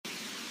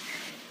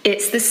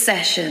It's the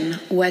session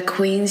where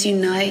queens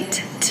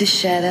unite to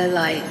share their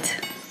light.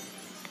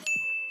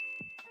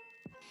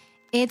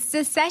 It's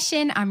the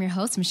session. I'm your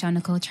host, Michelle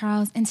Nicole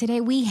Charles, and today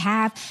we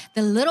have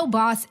the little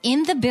boss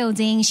in the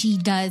building. She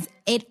does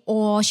it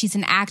all. She's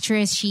an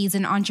actress. She's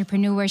an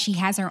entrepreneur. She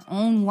has her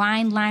own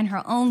wine line,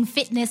 her own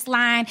fitness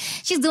line.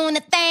 She's doing the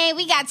thing.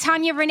 We got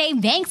Tonya Renee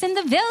Banks in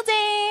the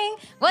building.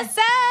 What's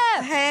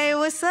up? Hey,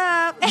 what's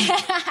up?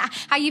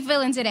 How you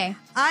feeling today?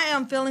 I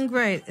am feeling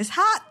great. It's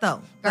hot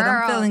though, but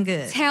I'm feeling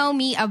good. Tell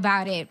me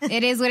about it.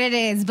 It is what it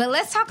is. But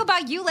let's talk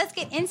about you. Let's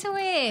get into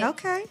it.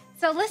 Okay.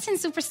 So listen,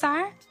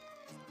 superstar.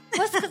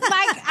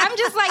 I'm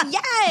just like,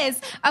 yes.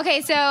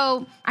 Okay,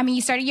 so,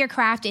 you started your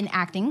craft in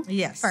acting.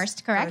 Yes.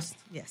 First, correct? First,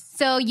 yes.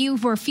 So you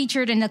were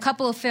featured in a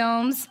couple of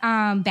films,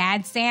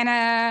 Bad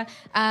Santa,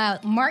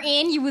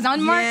 Martin. You was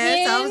on Martin.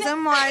 Yes, I was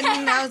on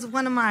Martin. That was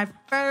one of my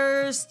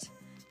first,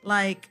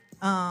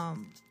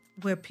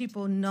 where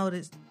people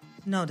noticed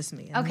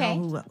me and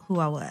know who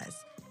I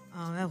was.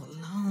 That was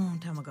a long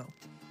time ago.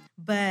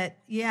 But,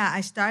 yeah,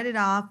 I started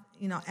off,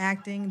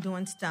 acting,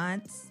 doing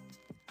stunts.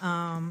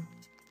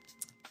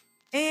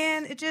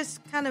 And it just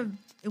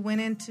it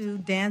went into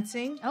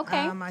dancing. Okay.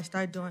 I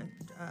started doing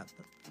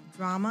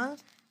drama.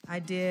 I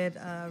did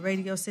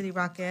Radio City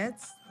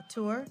Rockettes, a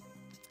tour.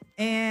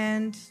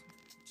 And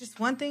just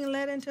one thing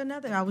led into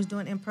another. I was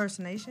doing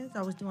impersonations.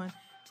 I was doing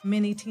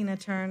mini Tina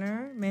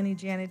Turner, mini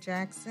Janet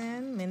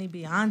Jackson, mini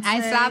Beyonce.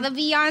 I saw the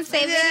Beyonce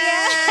video.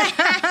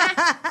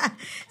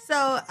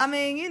 So,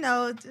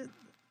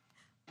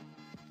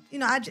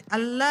 I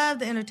love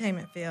the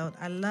entertainment field.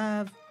 I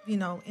love,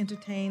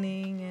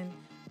 entertaining and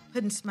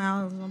putting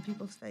smiles on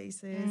people's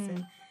faces,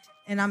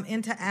 and I'm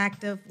into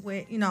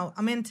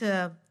I'm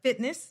into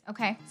fitness.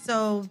 Okay.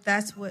 So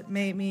that's what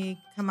made me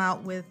come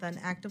out with an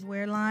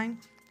activewear line,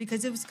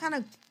 because it was kind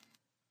of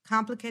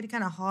complicated,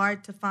 kind of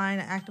hard to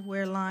find an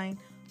activewear line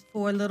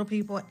for little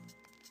people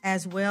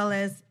as well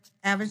as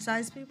average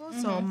size people.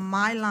 Mm-hmm. So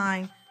my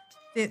line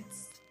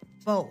fits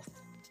both.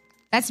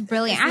 That's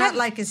brilliant. It's not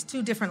like it's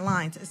two different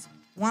lines. It's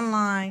one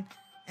line.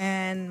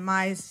 And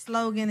my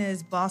slogan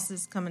is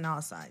 "Bosses come in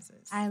all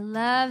sizes." I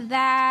love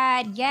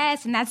that.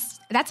 Yes, and that's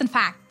a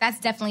fact.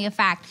 That's definitely a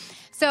fact.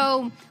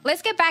 So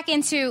let's get back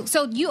into.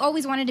 So you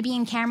always wanted to be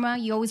in camera.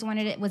 You always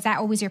wanted it. Was that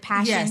always your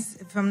passion?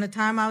 Yes, from the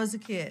time I was a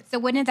kid. So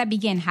when did that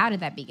begin? How did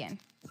that begin?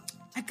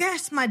 I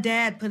guess my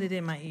dad put it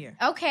in my ear.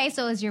 Okay,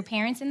 so is your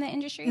parents in the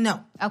industry?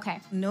 No. Okay.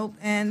 Nope.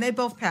 And they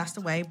both passed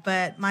away.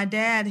 But my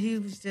dad, he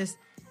was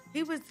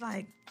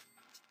like,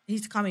 he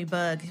used to call me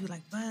Bug. He was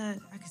like, Bug,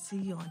 I can see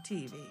you on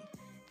TV.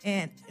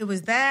 And it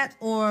was that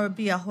or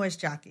be a horse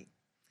jockey.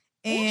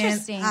 And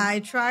interesting. I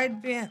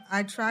tried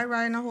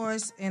riding a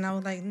horse, and I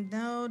was like,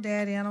 no,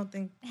 Daddy, I don't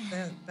think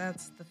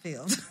that's the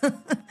field.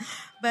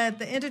 But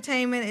the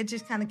entertainment, it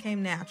just kind of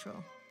came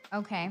natural.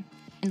 Okay.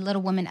 In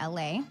Little Women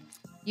LA,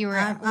 you were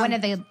one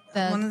of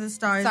the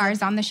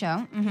stars on the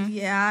show. Mm-hmm.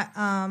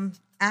 Yeah.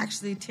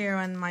 Actually,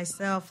 Tara and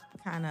myself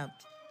kind of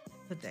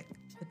put that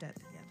together.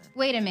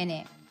 Wait a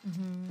minute.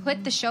 Mm-hmm.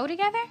 Put the show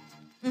together?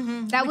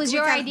 Mm-hmm. That was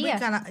your idea?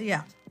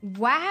 Yeah.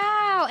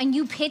 Wow. And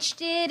you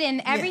pitched it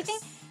and everything?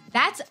 Yes.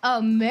 That's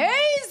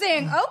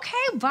amazing.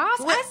 Okay, boss.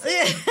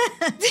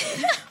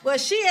 Well,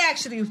 she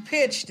actually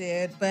pitched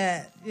it,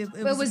 but it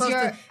was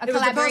a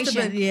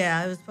collaboration.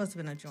 It was supposed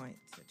to be a joint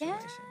situation.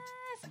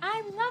 Yes,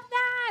 I love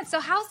that. So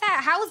how is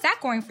that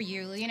going for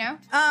you,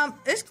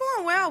 It's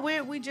going well.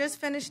 We just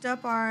finished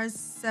up our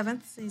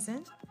 7th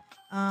season.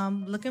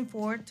 Looking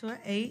forward to an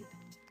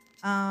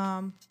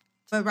 8th.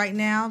 But right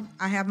now,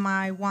 I have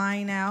my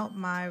wine out.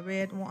 My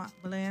red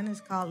blend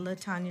is called La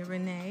Tonya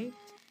Renee.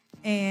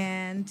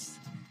 And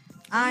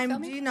I'm,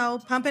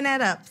 pumping that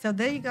up. So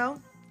there you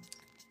go.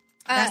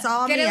 That's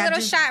all me. Get a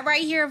little shot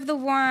right here of the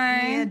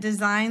wine. Yeah,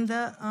 designed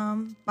the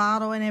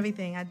bottle and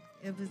everything.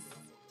 It was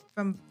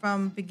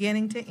from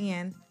beginning to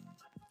end.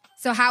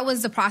 So how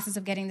was the process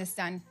of getting this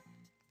done?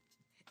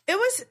 It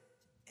was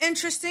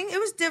interesting. It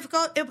was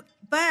difficult.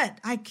 But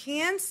I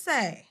can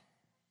say,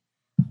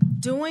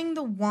 doing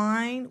the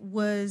wine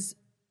was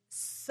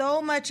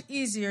so much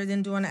easier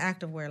than doing an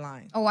activewear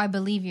line. Oh, I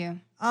believe you.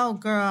 Oh,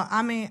 girl.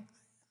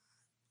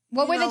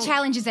 What were the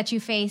challenges that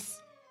you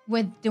faced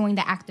with doing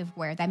the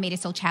activewear that made it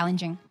so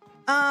challenging?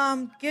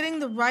 Getting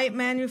the right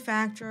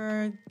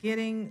manufacturer,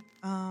 getting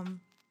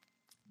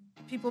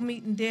people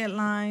meeting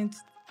deadlines,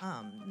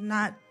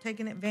 not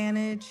taking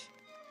advantage,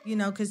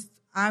 because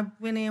I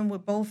went in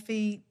with both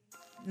feet,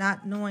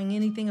 not knowing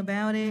anything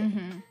about it.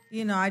 Mm-hmm.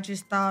 I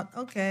just thought,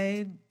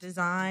 okay,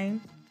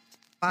 design,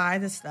 buy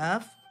the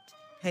stuff,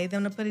 pay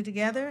them to put it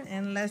together,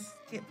 and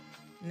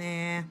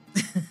nah.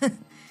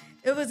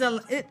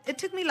 It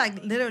took me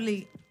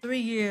literally 3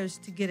 years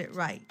to get it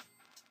right.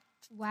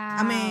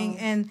 Wow.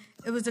 And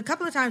it was a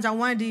couple of times I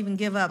wanted to even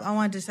give up. I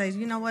wanted to say,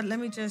 you know what, let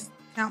me just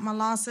count my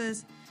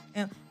losses.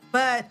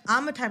 But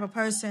I'm a type of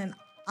person,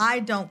 I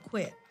don't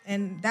quit.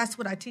 And that's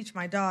what I teach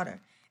my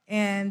daughter.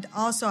 And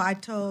also I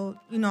told,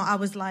 I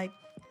was like,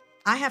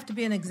 I have to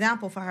be an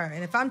example for her.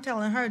 And if I'm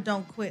telling her,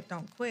 don't quit,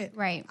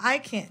 right. I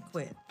can't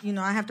quit.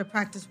 I have to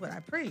practice what I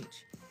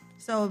preach.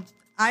 So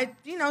I,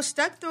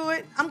 stuck through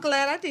it. I'm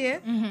glad I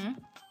did.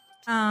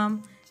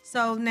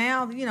 So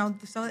now,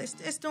 so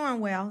it's doing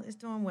well. It's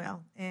doing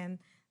well. And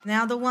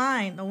now the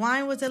wine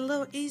was a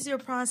little easier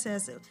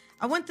process.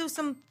 I went through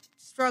some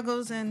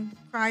struggles and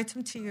cried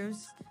some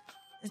tears.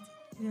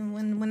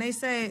 When they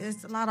say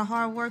it's a lot of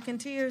hard work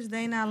and tears,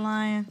 they not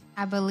lying.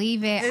 I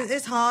believe it.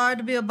 It's hard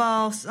to be a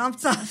boss. I'm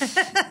sorry.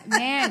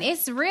 Man,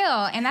 it's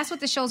real. And that's what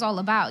the show's all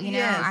about.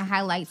 Yes. I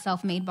highlight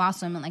self-made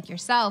boss women like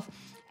yourself.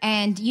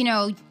 And,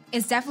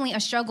 it's definitely a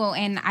struggle.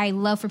 And I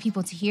love for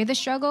people to hear the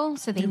struggle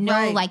so they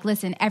know, Right.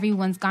 listen,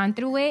 everyone's gone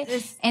through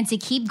it. And to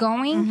keep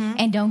going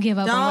and don't give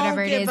up on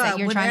whatever it is that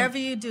you're trying to. Whatever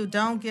you do,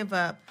 don't give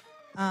up.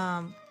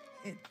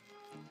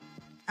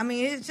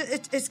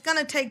 It's going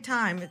to take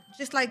time. It's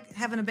just like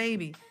having a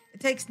baby. It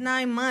takes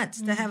 9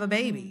 months to have a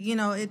baby.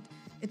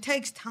 It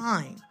takes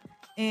time.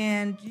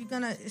 And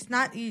it's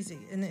not easy.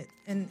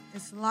 And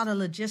it's a lot of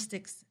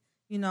logistics,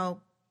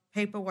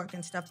 paperwork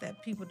and stuff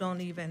that people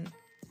don't even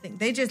think.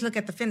 They just look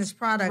at the finished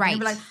product right. and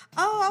be like,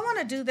 oh, I want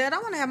to do that. I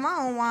want to have my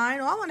own wine,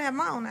 or I want to have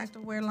my own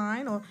activewear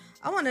line, or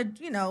I want to,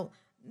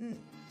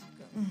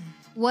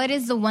 What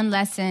is the one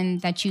lesson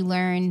that you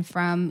learned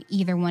from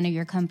either one of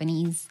your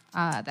companies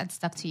that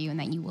stuck to you and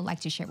that you would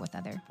like to share with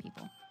other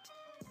people?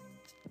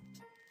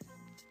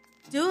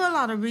 Do a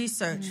lot of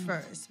research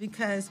first,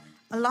 because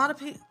a lot of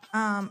people,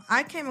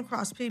 I came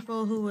across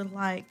people who were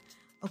like,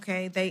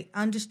 okay, they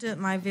understood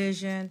my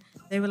vision.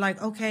 They were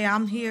like, okay,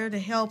 I'm here to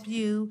help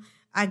you.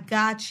 I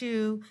got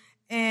you.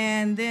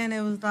 And then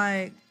it was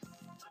like,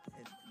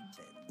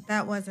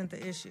 that wasn't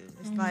the issue.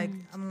 It's like,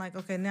 I'm like,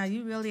 okay, now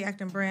you really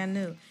acting brand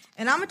new.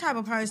 And I'm a type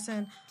of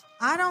person,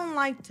 I don't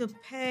like to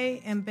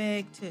pay and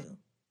beg too.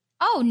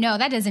 Oh, no,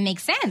 that doesn't make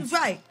sense.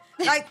 Right.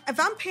 Like, if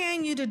I'm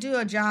paying you to do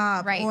a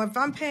job, right. or if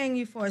I'm paying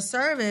you for a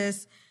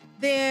service,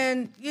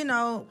 then,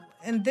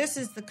 and this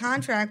is the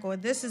contract, or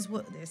this is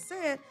what they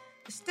said,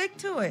 stick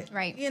to it.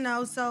 Right.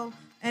 So,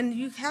 and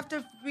you have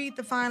to read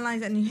the fine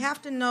lines, and you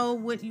have to know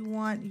what you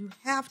want. You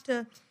have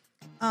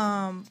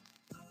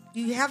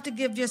to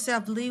give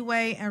yourself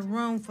leeway and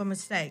room for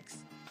mistakes,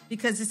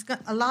 because it's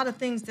a lot of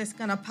things that's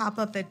going to pop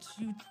up that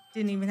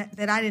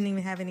that I didn't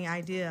even have any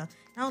idea.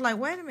 And I was like,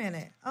 wait a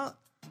minute. Oh,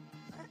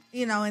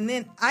 and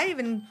then I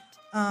even,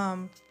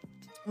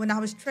 when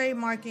I was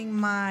trademarking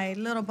my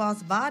Little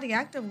Boss body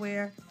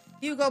activewear,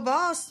 Hugo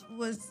Boss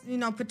was,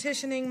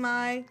 petitioning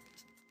my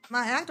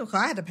activewear.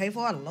 I had to pay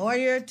for a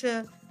lawyer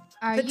to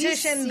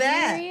petition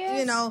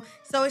that,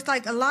 So it's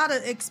like a lot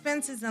of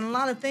expenses and a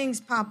lot of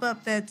things pop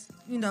up that,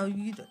 you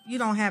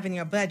don't have in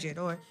your budget,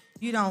 or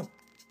you don't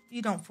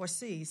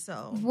foresee.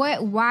 So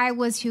why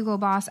was Hugo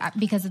Boss?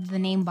 Because of the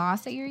name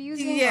Boss that you're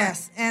using?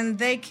 Yes, and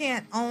they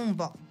can't own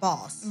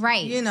Boss.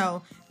 Right.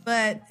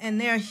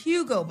 And they're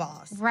Hugo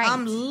Boss. Right.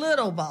 I'm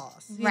Little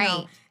Boss.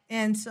 Right.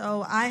 And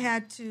so I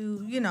had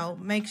to,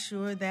 make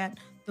sure that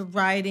the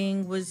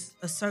writing was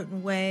a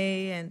certain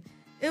way. And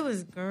it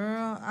was,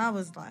 girl, I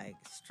was like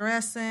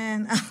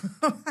stressing.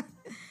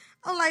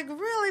 I'm like,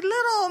 really,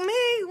 little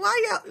me?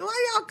 Why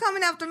y'all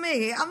coming after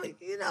me? I mean,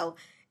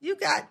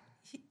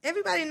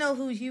 everybody know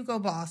who Hugo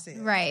Boss is.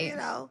 Right.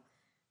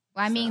 Well,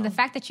 I mean, the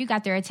fact that you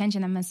got their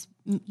attention,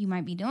 you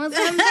might be doing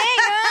something. You know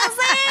what I'm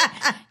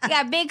saying? You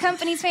got big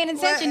companies paying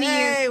attention to you.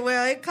 Hey,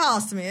 well, it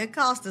cost me. It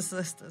cost the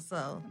sister,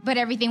 so. But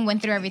everything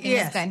went through. Everything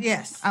was good.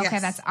 Yes. Okay,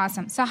 that's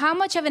awesome. So how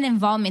much of an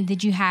involvement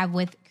did you have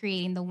with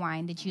creating the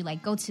wine? Did you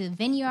go to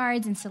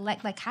vineyards and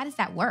select? How does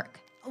that work?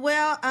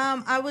 Well,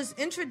 I was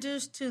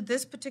introduced to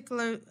this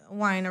particular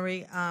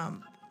winery,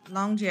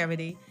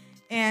 Longevity,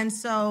 and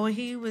so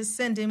he was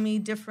sending me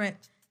different,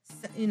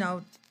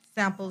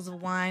 samples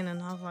of wine,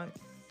 and I was like,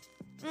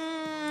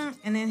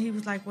 and then he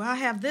was like, well, I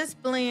have this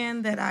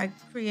blend that I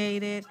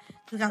created.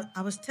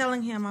 I was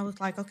telling him, I was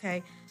like,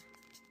 okay,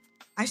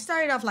 I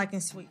started off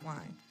liking sweet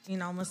wine,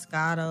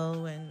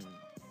 Moscato and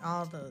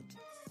all the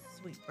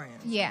sweet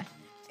brands. Yeah.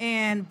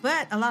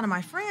 But a lot of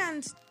my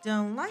friends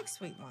don't like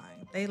sweet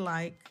wine. They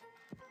like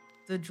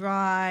the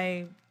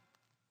dry,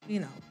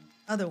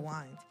 other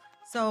wines.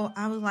 So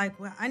I was like,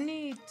 well, I'm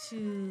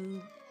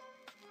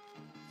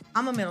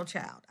a middle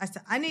child. I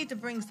said, I need to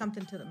bring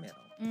something to the middle.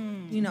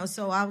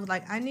 So I was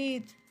like, I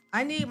need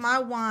my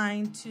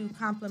wine to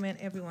complement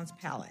everyone's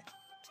palate.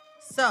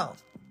 So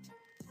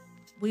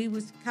we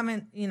was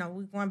coming, we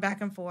going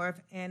back and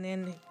forth, and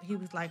then he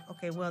was like,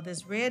 okay, well,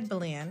 this red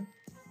blend,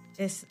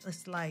 it's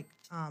like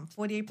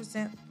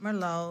 48%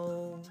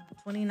 Merlot,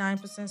 29%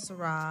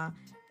 Syrah,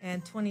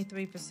 and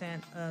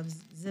 23% of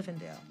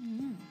Zinfandel.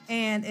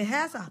 And it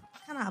has a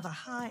kind of a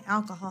high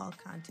alcohol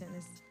content.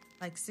 It's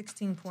like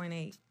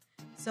 16.8.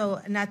 So,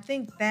 and I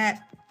think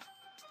that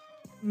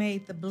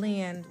made the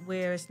blend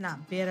where it's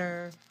not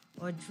bitter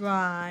or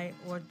dry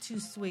or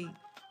too sweet,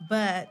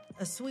 but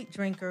a sweet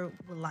drinker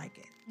will like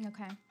it.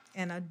 Okay.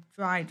 And a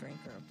dry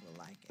drinker will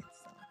like it.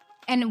 So.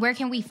 And where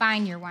can we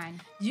find your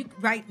wine?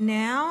 Right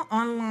now,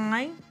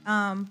 online,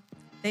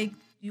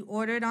 you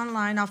order it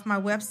online off my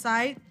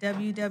website,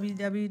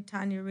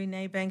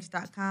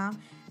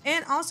 www.TonyaReneeBanks.com.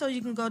 And also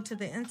you can go to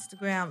the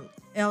Instagram,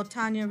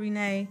 Tonya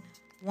Renee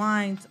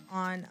Wines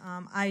on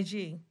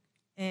IG.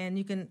 and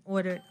you can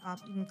order it up.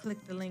 You can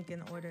click the link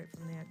and order it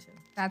from there too.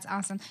 That's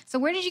awesome. So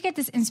where did you get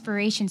this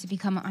inspiration to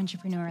become an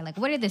entrepreneur? Like,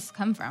 where did this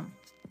come from?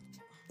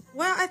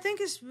 Well, I think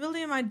it's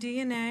really in my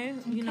DNA.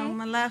 Okay. You know,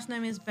 my last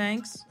name is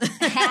Banks.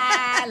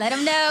 Let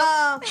them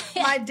know.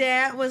 My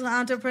dad was an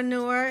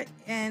entrepreneur,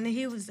 and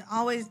he was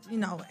always,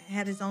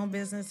 had his own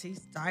business. He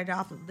started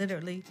off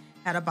literally,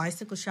 had a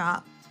bicycle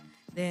shop.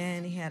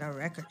 Then he had a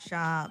record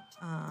shop.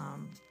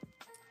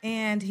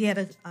 And he had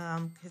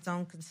his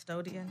own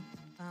custodian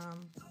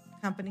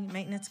company,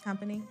 maintenance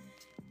company.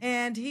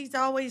 And he's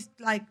always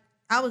like,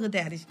 I was a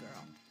daddy's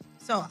girl.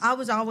 So I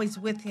was always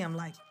with him.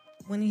 Like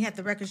when he had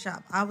the record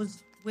shop, I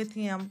was with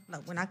him.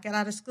 Like when I got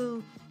out of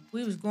school,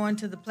 we was going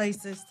to the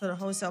places, to the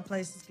wholesale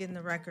places, getting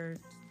the records.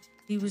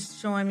 He was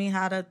showing me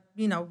how to,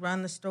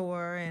 run the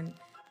store and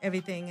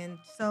everything. And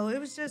so it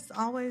was just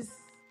always,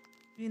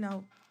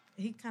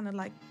 he kind of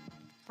like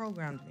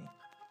programmed me.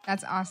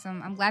 That's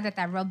awesome. I'm glad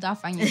that rubbed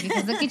off on you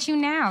because look at you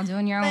now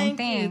doing your own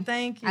thing.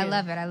 Thank you. I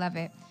love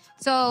it.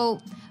 So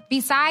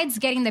besides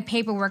getting the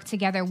paperwork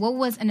together, what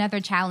was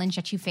another challenge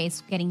that you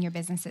faced getting your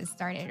businesses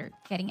started or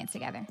getting it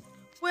together?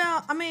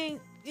 Well, I mean,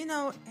 you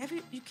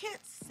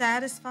can't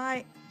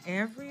satisfy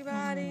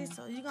everybody.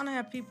 So you're going to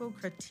have people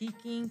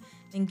critiquing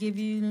and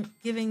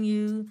giving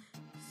you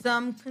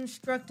some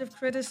constructive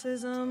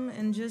criticism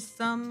and just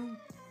some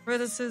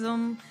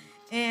criticism.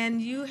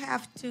 And you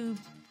have to,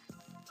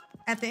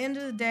 at the end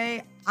of the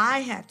day,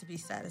 I had to be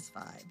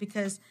satisfied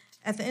because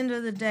at the end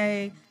of the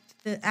day,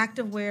 the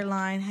activewear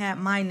line had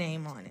my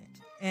name on it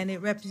and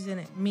it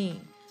represented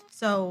me.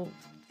 So,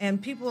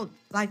 and people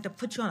like to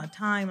put you on a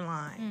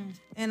timeline.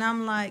 And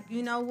I'm like,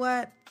 you know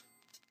what?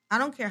 I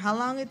don't care how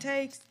long it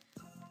takes,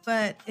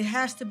 but it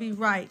has to be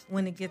right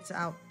when it gets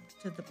out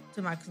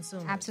to my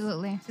consumers.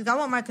 Absolutely. Because I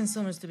want my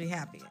consumers to be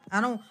happy. I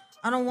don't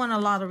want a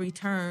lot of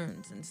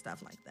returns and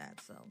stuff like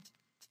that. So,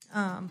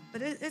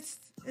 but it's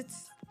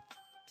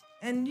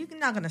and you're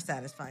not going to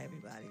satisfy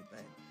everybody,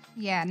 but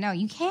yeah, no,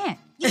 you can't.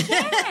 You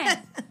can't.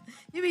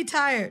 You be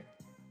tired.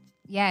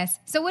 Yes.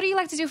 So what do you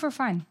like to do for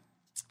fun?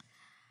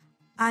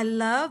 I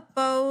love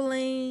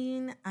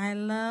bowling. I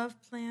love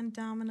playing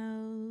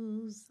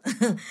dominoes.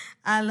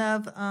 I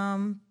love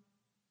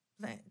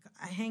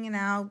hanging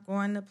out,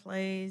 going to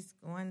plays,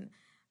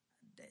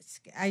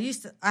 I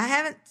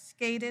haven't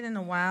skated in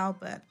a while,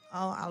 but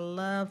I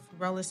love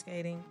roller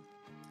skating.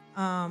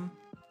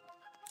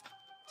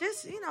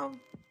 Just,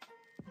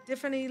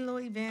 different little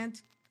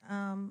events.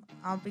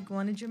 I'll be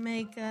going to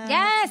Jamaica.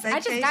 Yes, I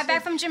just got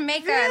back from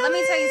Jamaica. Really? Let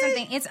me tell you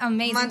something. It's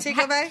amazing.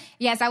 Montego Bay?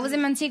 Yes, I was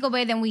in Montego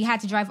Bay. Then we had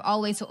to drive all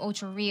the way to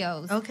Ocho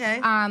Rios.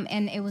 Okay.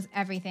 And it was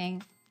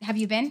everything. Have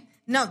you been?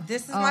 No,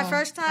 this is my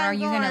first time.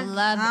 Girl, you're going to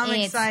love it. I'm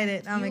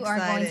excited. You are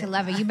going to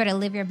love it. You better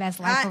live your best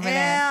life over there.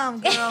 I am,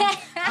 girl.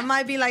 I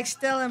might be like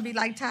still and be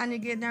like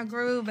Tonya getting her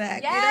groove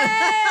back.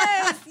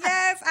 Yes,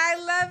 yes, I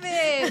love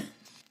it.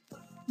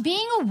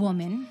 Being a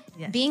woman,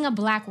 being a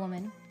black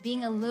woman,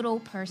 being a little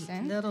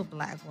person. Little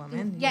black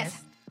woman,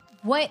 yes.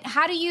 What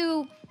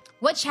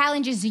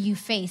challenges do you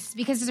face?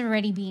 Because it's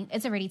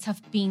already tough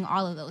being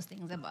all of those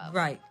things above.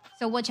 Right.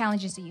 So what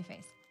challenges do you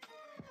face?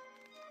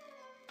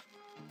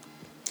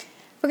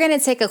 We're going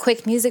to take a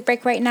quick music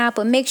break right now,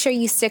 but make sure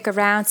you stick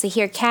around to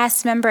hear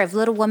cast member of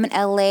Little Woman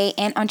LA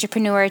and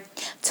entrepreneur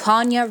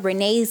Tonya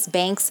Renee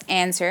Banks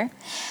answer.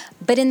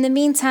 But in the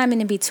meantime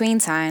and in between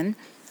time,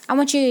 I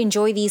want you to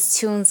enjoy these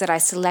tunes that I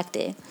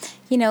selected.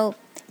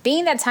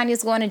 Being that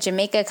Tanya's going to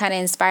Jamaica kind of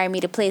inspired me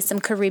to play some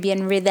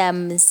Caribbean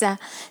rhythms.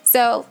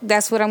 So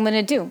that's what I'm going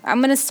to do. I'm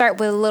going to start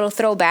with a little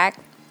throwback.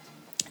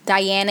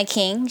 Diana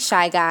King,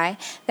 Shy Guy.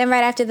 Then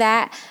right after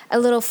that, a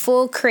little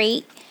Full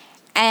Crate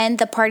and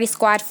the Party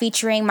Squad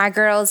featuring my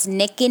girls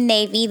Nick and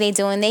Navy. They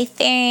doing their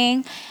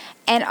thing.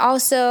 And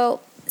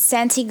also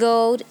Santi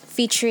Gold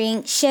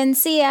featuring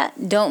Shensia,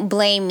 Don't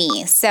Blame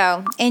Me.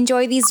 So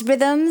enjoy these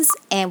rhythms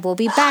and we'll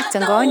be back.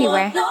 Don't go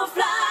anywhere. No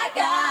fly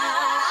guy.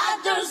 I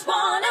just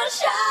want a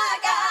shy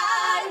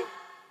guy.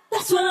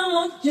 That's what I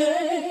want,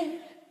 yeah.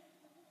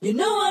 You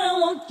know what I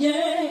want,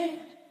 yeah.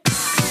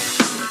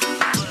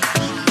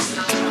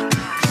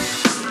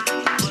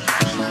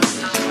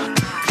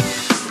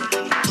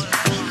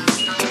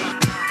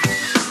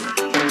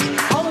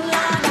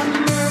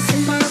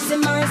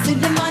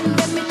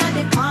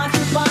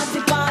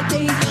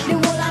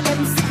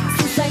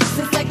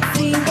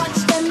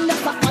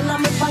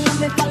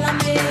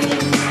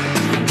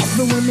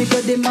 When me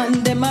go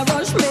demand them a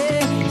rush me.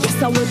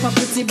 Yes, I wait for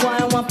pretty boy,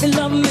 I want to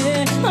love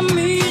me. I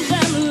need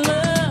them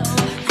love.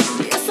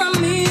 Yes, I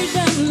need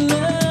them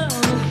love.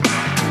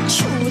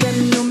 True,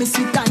 them know me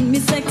sweet and me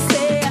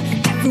sexy.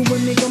 Everywhere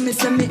me go, me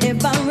say me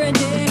ever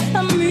ready. I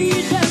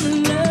need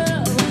them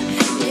love.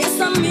 Yes,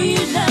 I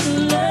need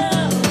them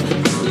love.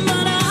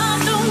 But I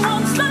don't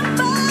want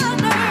somebody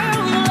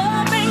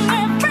loving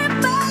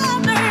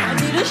everybody. I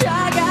need a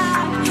shy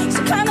guy,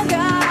 some kind of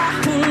guy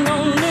who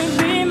only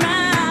be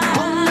mine.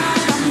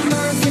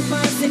 Mercy,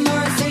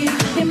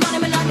 the money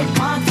me not the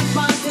party.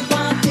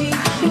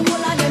 The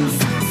whole of them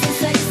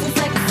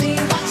sexy.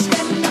 Watch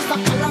them just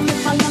follow me.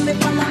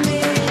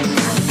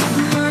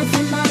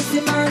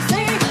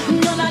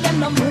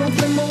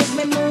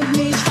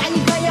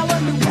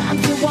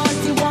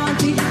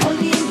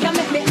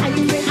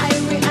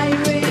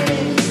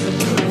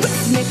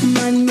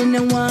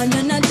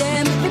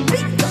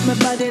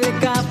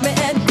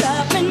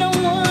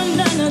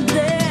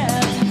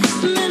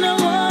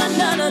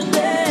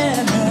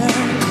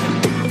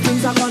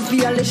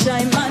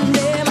 shy man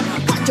them.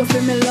 Want you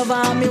feel me lover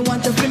and me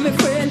want you feel me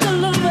friend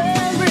till the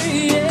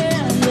very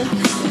end,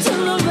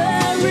 till the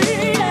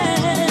very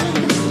end.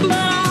 But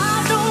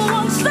I don't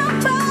want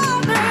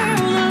somebody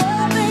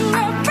loving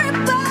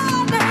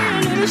everybody.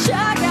 Little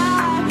shy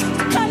guy,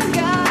 the kind of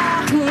guy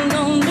who'll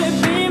only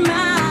be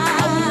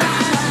mine.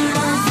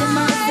 Mercy,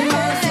 mercy,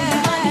 mercy,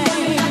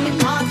 money,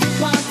 party,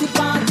 party,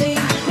 party.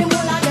 The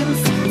whole of them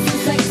sexy,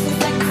 sexy,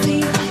 sexy.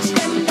 Watch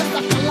them just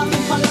a follow me,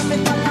 follow me,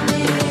 follow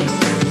me.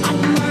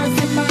 And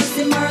mercy,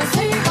 mercy,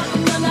 mercy. But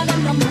none of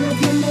them don't move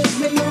me, move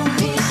me, move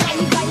me. Shy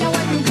guy,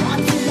 when you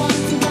want it,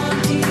 want it,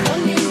 want it.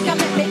 Only you can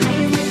make me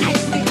irate,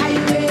 irate,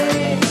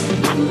 irate.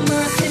 And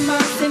mercy,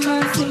 mercy,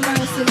 mercy,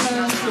 mercy,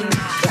 mercy.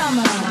 Come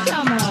on,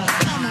 come on.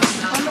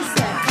 I'm a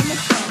set, I'm a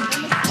set,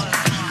 I'm a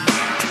set.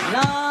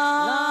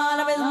 Lord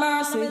of His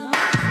mercy.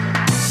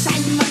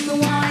 Shine man, me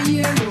want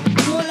hear you.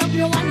 Roll up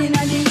your one in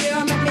the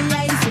air, make me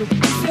eyes you.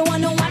 If you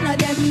want one of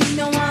them, me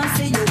no want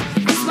see you.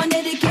 This one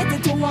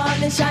dedicated to all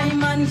the shy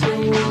man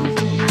crew.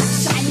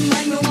 Shine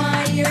man, me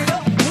want hear you.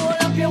 Roll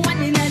up your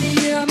one in the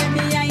air, make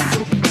me eyes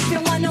you. If you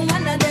want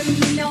one of them,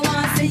 me no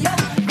want see you.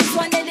 This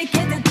one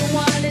dedicated to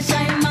all the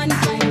shy man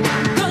crew.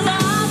 'Cause I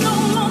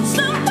don't want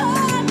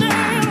somebody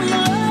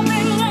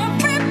loving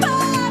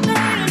everybody.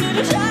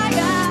 Little shy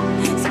guy,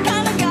 it's the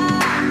kind of guy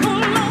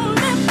who'll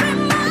only be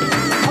mine.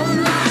 Oh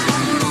Lord,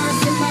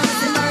 mercy,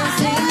 mercy,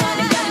 mercy.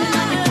 Money, money,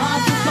 money,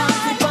 party,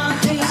 party,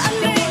 party.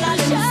 The whole of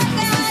them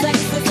sexy,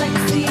 sexy,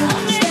 sexy.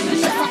 Watch them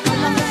just a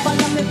follow me,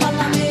 follow me,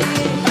 follow me.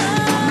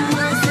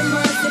 Mercy,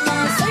 mercy,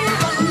 mercy.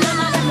 But none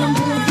of them don't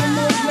move me,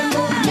 move me,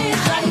 move me.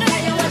 Shy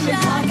guy, when me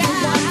party,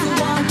 party,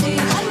 party.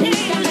 You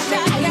can make me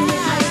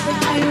irate,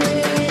 irate,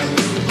 irate.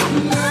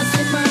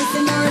 Mercy, mercy,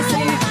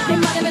 mercy. They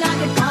mad at me like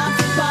the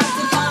party,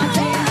 party,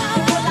 party.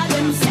 The whole of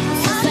them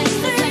sexy,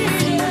 sexy,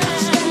 sexy.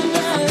 Watch them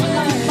just a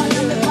follow me,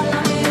 follow me,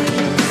 follow me.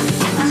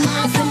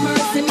 Mercy,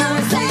 mercy,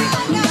 mercy.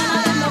 None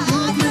of them don't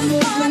move me,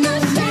 move me,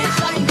 move me.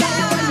 Shy guy,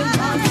 when me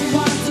party,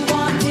 party,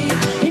 party.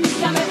 You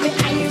can make me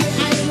irate,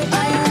 irate,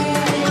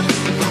 irate.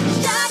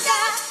 Shy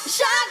guy,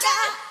 shy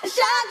guy,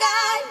 shy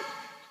guy.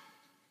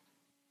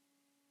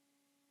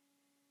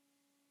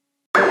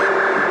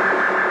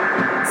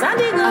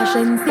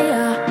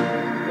 Ashensia.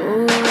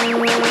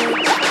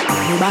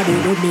 Me body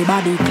good, me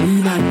body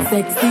clean and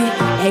sexy.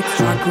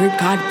 Extra grip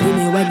card pay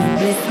me when you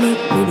bless me.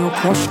 Me no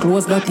crush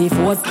clothes, dirty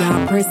force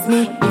can't press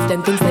me. If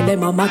them things say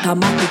them a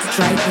mathematics,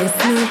 try test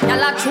me.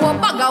 Y'all a throw a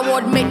bag of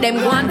wood, make them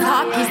go and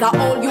talk. Is a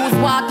old used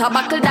water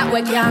buckle that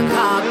we can't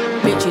cock.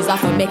 Bitches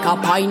have to make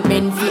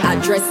appointment fi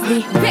address me.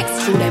 Vex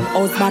through them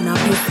husband a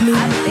piss me.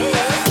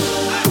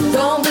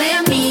 Don't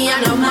blame me, I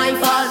know my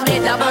fault.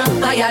 Made the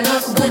vampire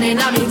look good in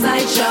a big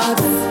tight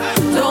shots.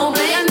 Don't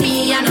blame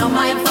me, I know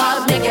my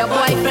fault. Make your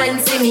boyfriend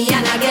see me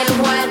and I get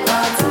wild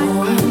thoughts.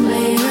 Don't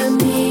blame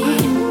me.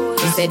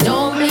 He said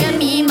don't blame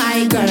me,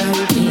 my girl.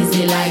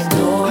 Easy like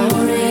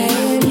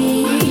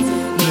Doremi.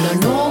 Me don't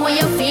know what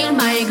you feel,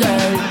 my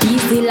girl.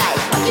 Easy like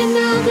what you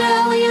know,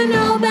 girl, what you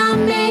know about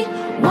me.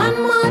 One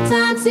more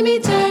time, see me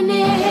turn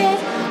your head.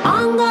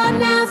 On God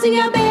now, see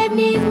your bed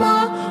needs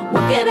more.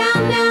 Walk it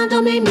out now,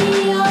 don't make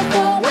me your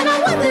foe. When I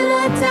was in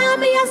the town,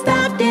 me I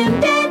stopped them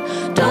dead.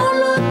 Don't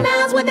look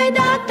now's what the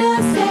doctor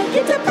said.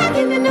 Get to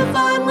packing in the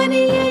fun when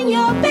he in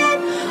your bed.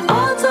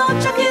 All talk,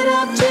 chuck it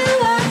up to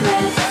the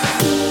bed.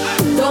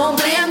 Don't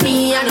blame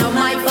me, I know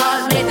my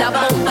fault. Made the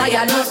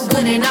vampire look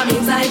good in a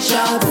big tight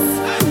shots.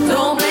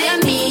 Don't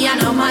blame me, I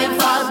know my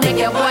fault. Make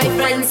your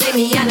boyfriend see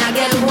me and I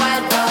get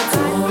wild thoughts.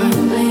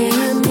 Don't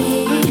blame me.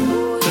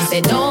 He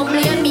said don't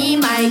blame me,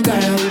 my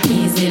girl.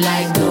 Easy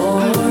like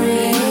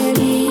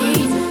Doremi.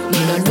 Me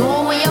don't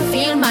know what you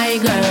feel, my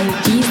girl.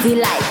 Easy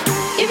like.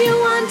 If you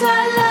want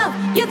our love,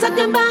 you're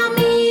talking about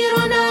me, you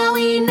don't know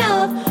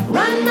enough.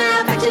 Run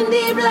my affection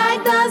deep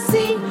like the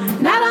sea.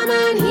 Not a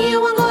man here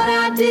won't go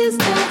that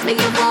distance. Make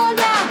you fall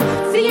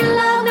down, see you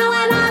love now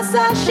when I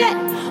saw shit.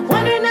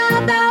 Wondering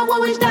about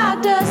what which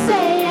doctor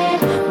say.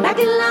 Back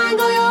in line,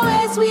 go your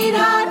way,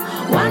 sweetheart.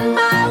 One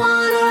by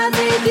one, or I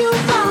think you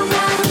fall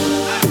down.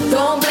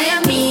 Don't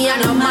blame me, I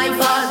know my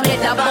fault. Made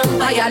the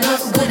vampire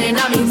look good in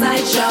a big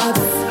tight shots.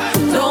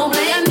 Don't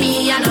blame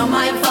me, I know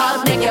my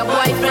fault. Make your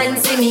boyfriend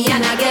see me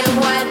and I get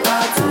wild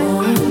thoughts.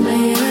 Don't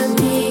blame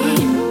me.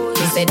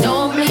 He said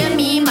don't blame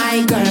me,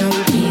 my girl.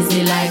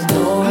 Easy like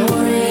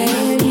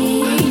Doremi.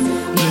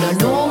 Me don't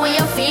know what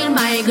you feel,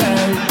 my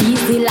girl.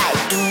 Easy like.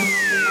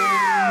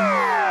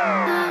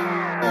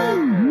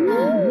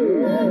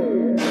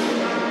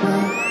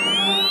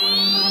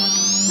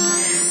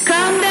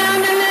 Calm down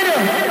a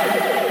little.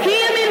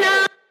 Hear me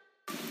now.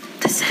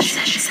 The session.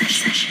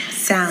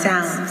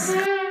 Sounds.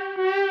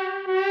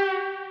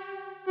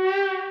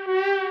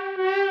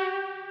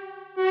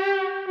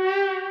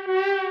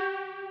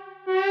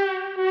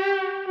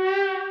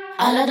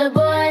 All of the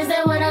boys,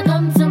 they wanna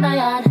come to my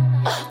yard.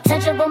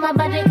 Touch up on my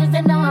body cause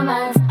they know I'm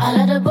hot. All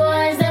of the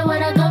boys, they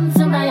wanna come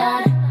to my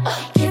yard.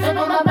 Kiss up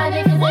on my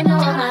body cause they know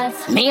I'm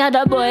hot. Me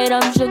other boy,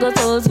 them sugar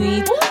so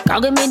sweet.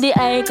 Can't give me the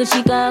eye, cause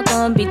she can't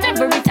compete.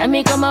 Every time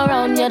me come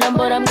around, yeah, them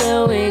boy, them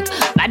get weak.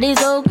 Body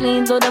so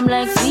clean, so them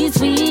like sweet,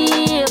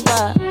 sweet.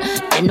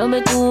 They know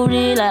me too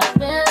real.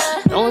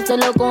 Don't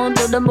sell a count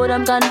to them, but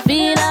them can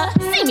feel her.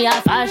 See me a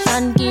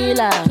fashion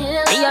killer.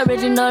 The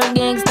original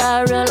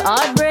gangster, real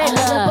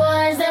heartbreaker. All of the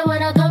boys, they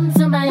wanna come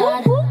to my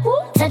yard.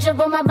 Touch up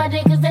on my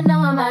body, cause they know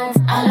I'm hot.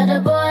 All of the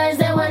boys,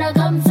 they wanna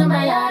come to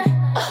my yard.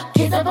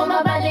 Kiss up on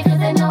my body, cause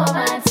they know I'm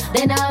hot.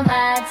 They know I'm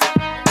hot.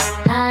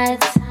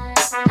 Hot,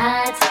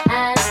 hot,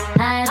 hot,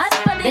 hot.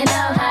 They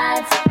know I'm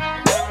hot.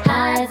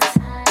 Hot,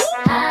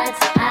 hot,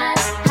 hot,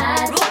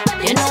 hot.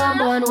 You know I'm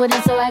born with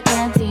it, so I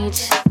can't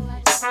teach.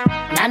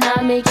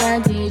 Nah, me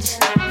can't teach.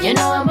 You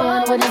know I'm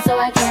born with it, so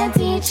I can't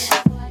teach.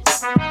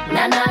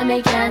 Nah,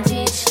 me can't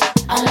teach.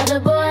 All of the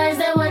boys,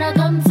 they wanna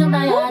come to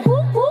my yard.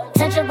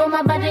 Touch up on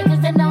my body,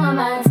 cause they know I'm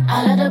hot.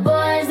 All of the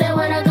boys, they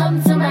wanna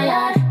come to my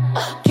yard.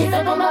 Kiss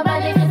up on my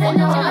body, cause they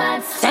know I'm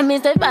hot. Send me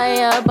to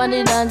fire up on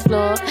the dance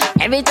floor.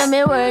 Every time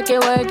I work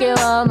it,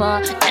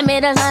 mama. Tell me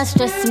does not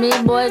stress me.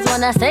 Boys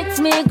wanna sex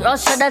me.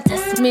 Girls try to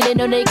test me. They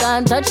know they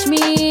can't touch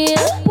me.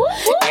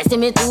 They see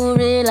me too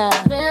real.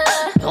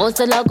 Don't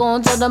sell a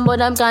count to them, but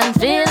them can't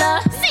feel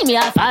her. See me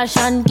a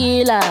fashion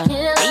killer.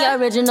 The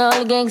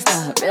original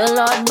gangster, real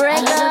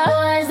heartbreaker.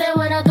 All of the boys, they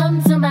wanna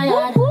come to my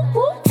yard.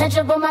 Touch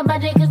up on my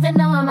body, cause they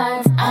know I'm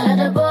hot. All of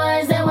the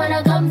boys, they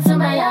wanna come to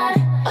my yard.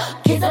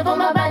 Kiss up on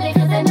my body,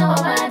 cause they know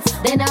I'm hot.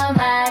 They know I'm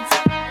hot.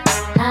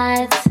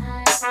 Hot,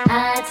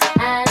 hot,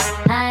 hot,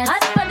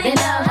 hot. They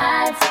know I'm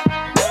hot.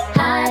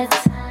 Hot,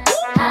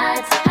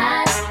 hot,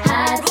 hot,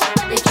 hot.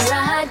 If you're a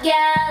hot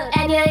girl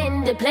and you're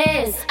in the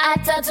place,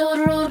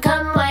 attitude rude,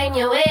 come wind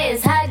your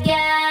waist. Hot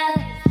girl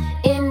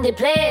in the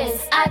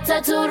place,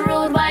 attitude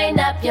rude, wind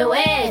up your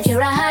waist. If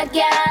you're a hot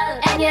girl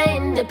and you're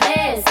in the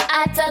place,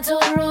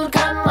 attitude rude,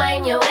 come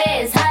wind your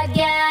waist. Hot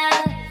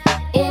girl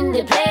in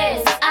the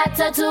place,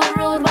 attitude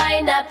rude,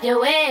 wind up your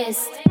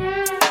waist.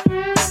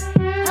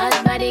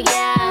 Hot body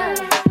girl,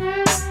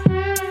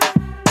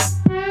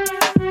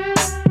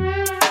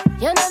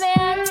 you know me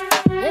hot,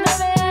 you know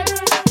me hot.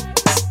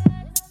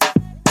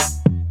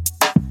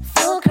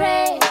 Full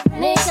crate,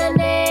 Nation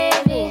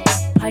Navy,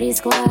 party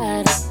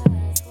squad.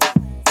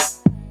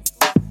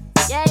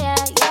 Yeah, yeah,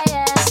 yeah,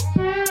 yeah.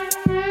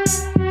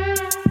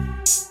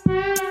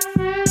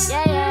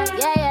 Yeah, yeah,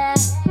 yeah, yeah.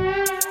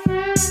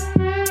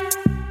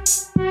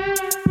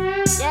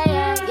 Yeah,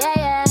 yeah, yeah,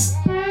 yeah.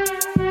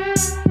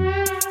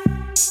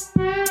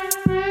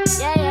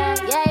 Yeah, yeah,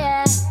 yeah,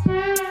 yeah.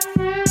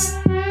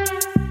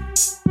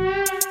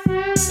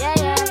 Yeah,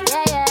 yeah,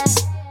 yeah, yeah.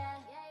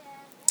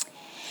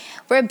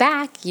 We're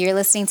back. You're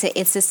listening to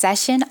It's a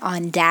Session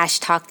on Dash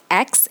Talk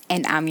X,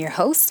 and I'm your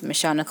host,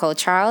 Michelle Nicole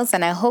Charles,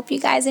 and I hope you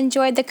guys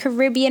enjoyed the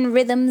Caribbean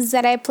rhythms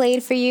that I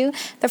played for you.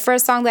 The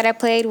first song that I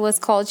played was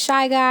called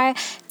Shy Guy.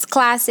 It's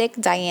classic,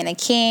 Diana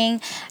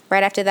King.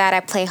 Right after that,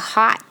 I play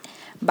Hot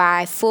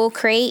by Full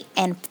Crate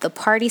and the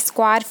Party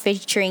Squad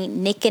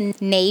featuring Nick and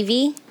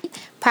Navy.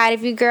 Proud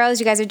of you girls.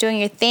 You guys are doing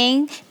your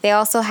thing. They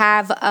also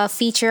have a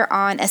feature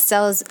on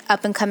Estelle's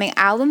up-and-coming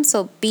album,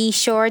 so be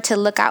sure to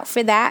look out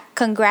for that.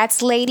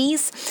 Congrats,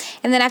 ladies.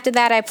 And then after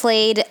that, I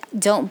played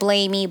Don't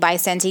Blame Me by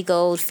Senti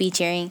Gold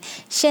featuring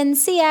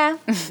Shensia.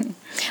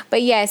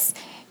 But yes,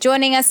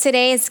 joining us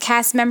today is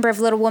cast member of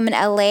Little Woman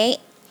LA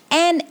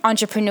and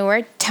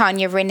entrepreneur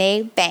Tonya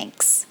Renee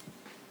Banks.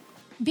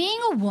 Being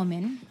a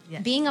woman,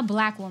 Yes. being a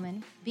black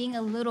woman, being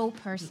a little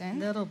person.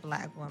 Little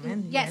black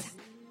woman. Yes.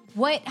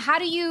 What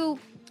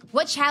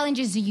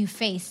challenges do you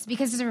face?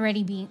 Because it's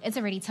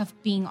already tough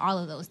being all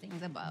of those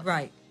things above.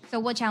 Right. So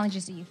what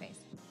challenges do you face?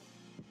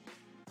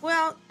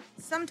 Well,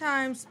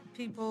 sometimes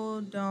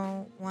people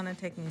don't want to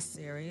take me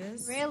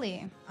serious.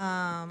 Really?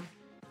 I'm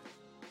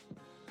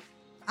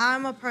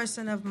a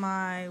person of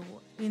my,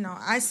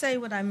 I say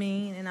what I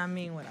mean and I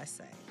mean what I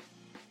say.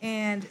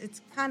 And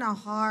it's kind of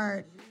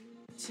hard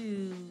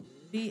to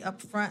be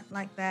upfront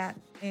like that.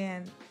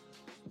 And,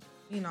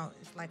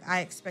 it's like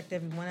I expect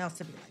everyone else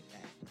to be like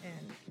that.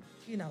 And,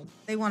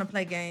 they want to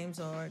play games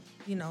or,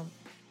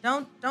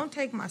 don't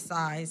take my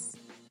size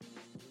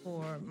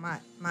for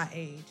my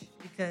age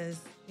because,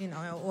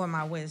 or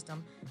my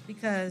wisdom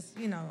because,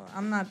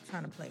 I'm not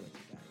trying to play with you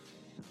guys.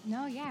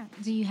 No, yeah.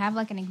 Do you have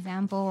like an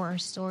example or a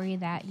story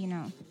that,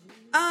 You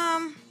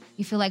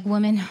feel like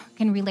women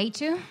can relate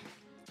to?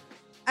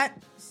 At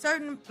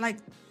certain,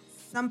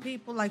 some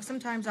people,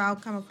 sometimes I'll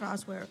come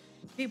across where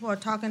people are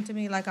talking to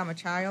me like I'm a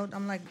child.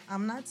 I'm like,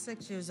 I'm not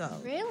 6 years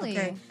old. Really?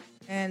 Okay.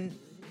 And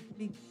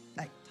be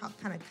talk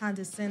kind of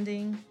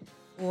condescending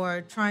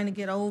or trying to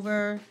get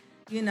over,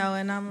 and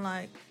I'm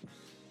like,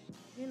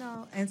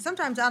 and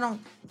sometimes I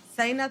don't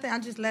say nothing. I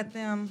just let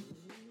them,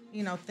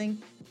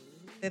 think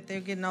that they're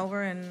getting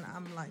over and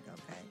I'm like,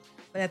 okay.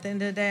 But at the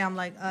end of the day, I'm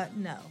like,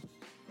 no.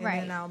 And right.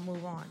 then I'll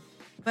move on.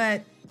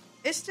 But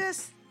it's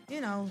just,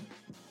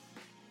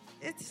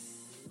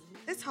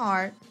 it's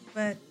hard,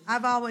 but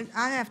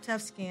I have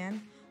tough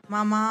skin.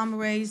 My mom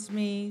raised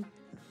me,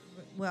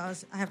 I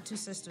have two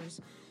sisters.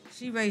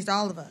 She raised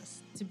all of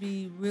us to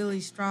be really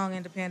strong,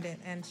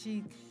 independent, and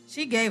she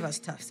she gave us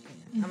tough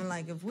skin. I'm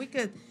like, if we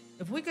could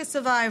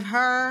survive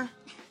her,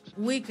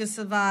 we could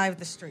survive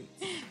the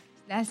streets.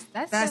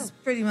 That's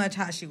pretty much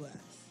how she was.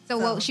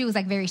 So she was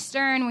like very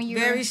stern when you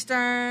were... Very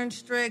stern,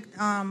 strict,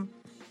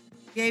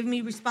 gave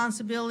me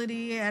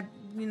responsibility at,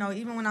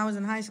 even when I was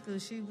in high school,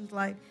 she was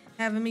like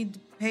having me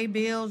pay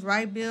bills,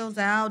 write bills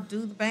out,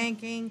 do the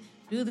banking,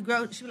 do the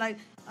grocery. She was like,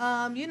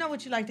 you know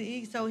what you like to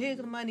eat, so here's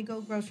the money,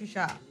 go grocery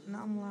shop. And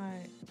I'm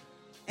like,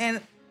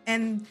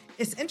 and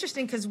it's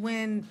interesting because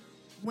when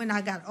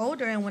I got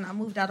older and when I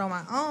moved out on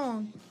my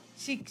own,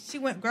 she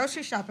went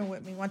grocery shopping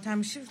with me one time.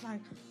 And she was like,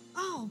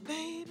 "Oh,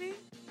 baby,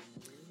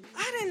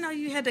 I didn't know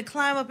you had to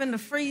climb up in the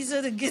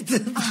freezer to get the."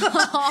 She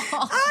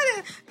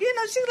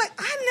was like,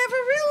 "I never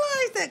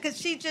realized that," because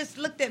she just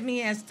looked at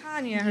me as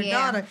Tonya, her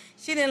daughter.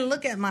 She didn't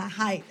look at my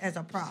height as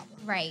a problem,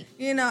 right?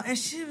 And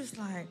she was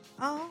like,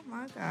 "Oh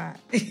my God."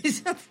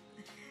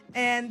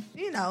 And,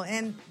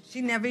 and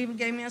she never even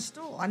gave me a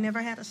stool. I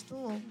never had a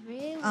stool.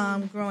 Really?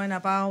 Growing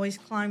up, I always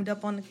climbed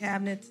up on the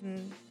cabinets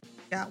and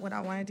got what I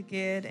wanted to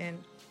get.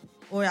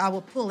 Or I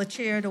would pull a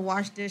chair to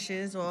wash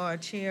dishes or a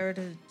chair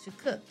to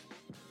cook.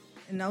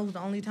 And those were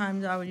the only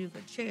times I would use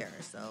a chair.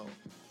 So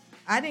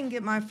I didn't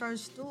get my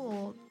first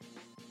stool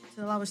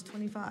till I was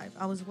 25.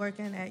 I was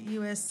working at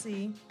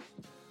USC.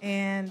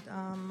 And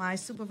my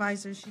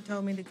supervisor, she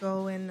told me to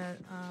go in the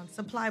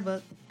supply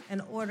book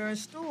and order a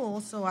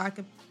stool so I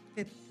could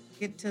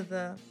get to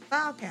the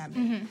file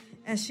cabinet. Mm-hmm.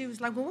 And she was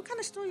like, "Well, what kind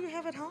of stool you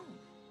have at home?"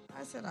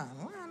 I said, "I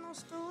don't have no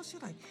stool."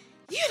 She's like,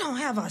 "You don't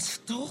have a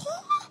stool?"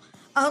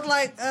 I was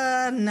like,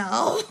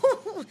 no.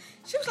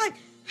 She was like,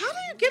 "How do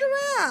you get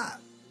around?"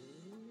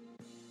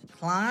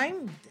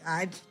 Climb.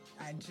 I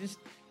just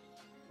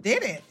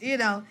did it,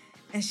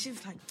 And she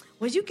was like,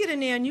 "Well, you get in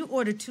there and you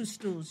order 2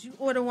 stools. You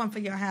order one for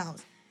your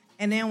house."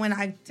 And then when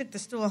I took the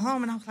stool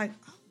home, and I was like,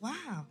 "Oh,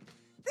 wow,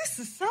 this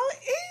is so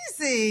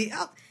easy."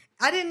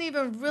 I didn't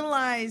even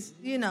realize,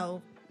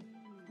 with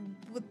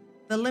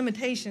the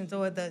limitations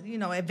or the,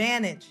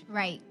 advantage.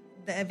 Right.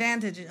 The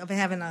advantage of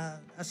having a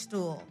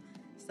stool.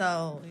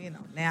 So,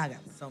 now I got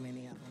so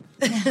many of them.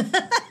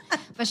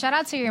 But shout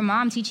out to your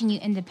mom teaching you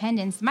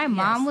independence. My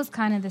mom was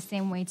kind of the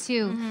same way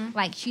too. Mm-hmm.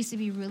 Like she used to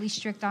be really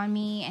strict on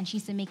me, and she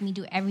used to make me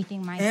do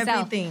everything myself.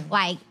 Everything.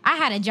 Like I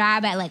had a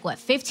job at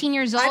 15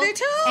 years old. I did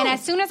too. And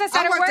as soon as I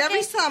started working,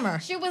 every summer.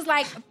 She was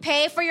like,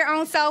 "Pay for your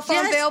own cell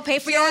phone bill, pay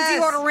for your own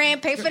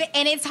deodorant, pay for the,"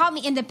 and it taught me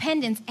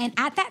independence. And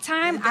at that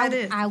time,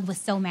 I was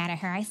so mad at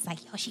her. I was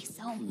like, "Yo, she's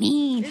so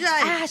mean.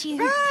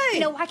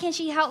 Right. Why can't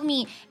she help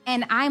me?"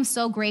 And I'm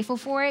so grateful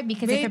for it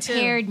because it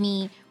prepared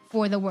me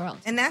for the world.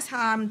 And that's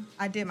how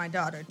I did my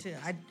daughter too.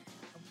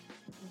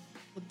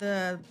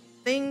 The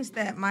things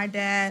that my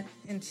dad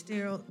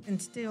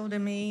instilled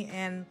in me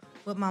and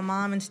what my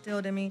mom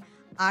instilled in me,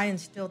 I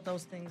instilled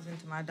those things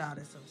into my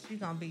daughter. So she's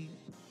gonna be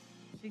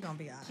all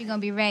right. She's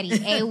gonna be ready.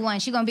 A1.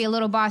 She's gonna be a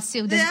little boss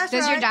too. Does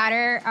your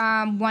daughter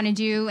want to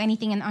do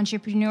anything in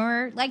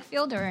entrepreneur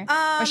field or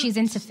she's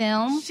into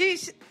film?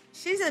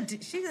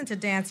 She's into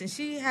dancing.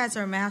 She has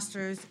her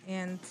master's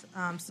in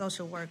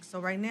social work. So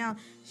right now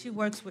she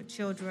works with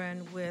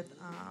children with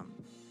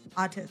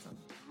autism.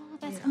 Oh,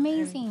 that's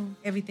amazing.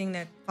 Everything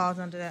that falls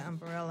under that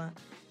umbrella.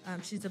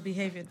 She's a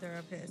behavior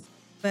therapist,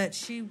 but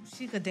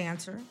she's a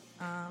dancer,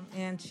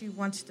 and she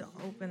wants to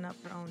open up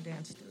her own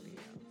dance studio.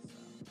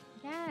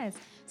 Yes.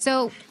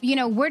 So,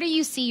 where do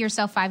you see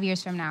yourself 5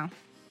 years from now?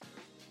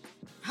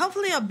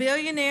 Hopefully a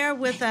billionaire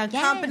with a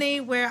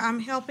company where I'm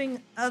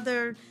helping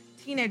other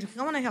teenagers.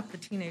 I want to help the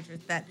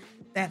teenagers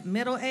that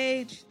middle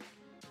age.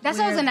 That's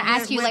what I was going to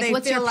ask you.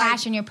 What's your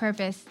passion, your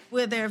purpose?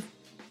 Where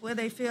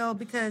they feel,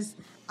 because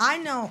I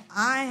know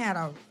I had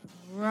a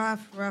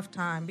rough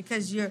time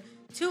because you're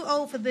too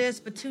old for this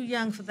but too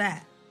young for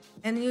that,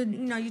 and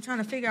you're trying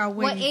to figure out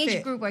where what you fit.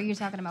 Age group are you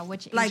talking about?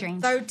 Which age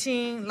range?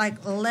 13,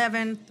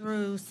 11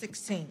 through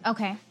 16.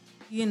 Okay.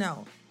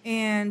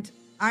 And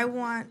I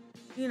want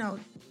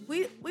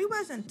we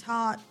wasn't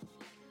taught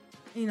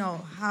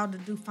how to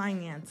do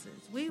finances.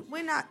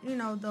 We're not,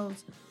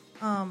 those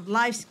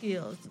life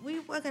skills. We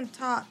wasn't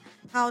taught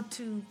how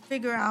to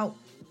figure out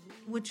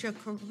what your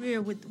career,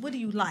 what do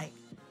you like?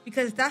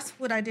 Because that's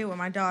what I did with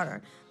my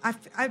daughter.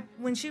 I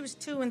when she was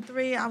 2 and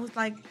 3, I was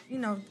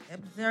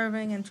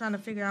observing and trying to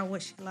figure out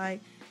what she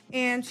liked.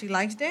 And she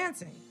likes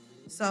dancing.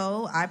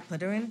 So I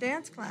put her in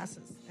dance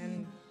classes,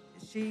 and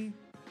she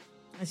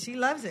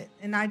loves it.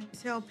 And I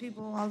tell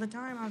people all the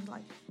time, I was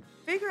like,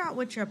 figure out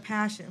what your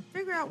passion,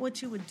 figure out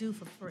what you would do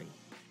for free,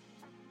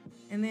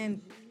 and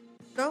then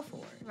go for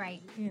it.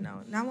 Right.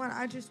 Now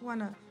I just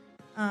want to,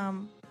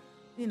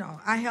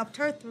 I helped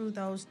her through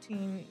those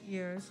teen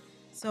years,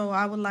 so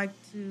I would like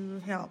to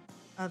help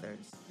others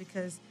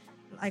because,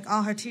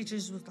 all her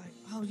teachers was like,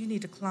 "Oh, you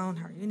need to clone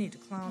her. You need to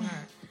clone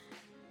her."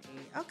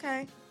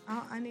 Okay,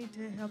 I need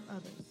to help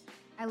others.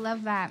 I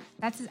love that.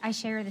 I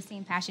share the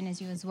same passion as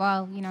you as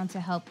well. To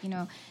help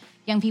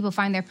young people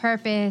find their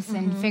purpose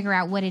and figure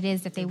out what it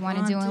is that they want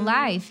to do in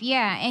life.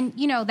 Yeah. And,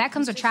 that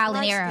comes with trial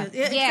and error.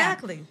 Yeah,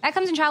 exactly. That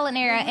comes in trial and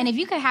error. And if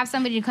you could have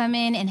somebody to come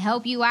in and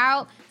help you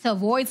out to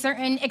avoid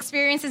certain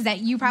experiences that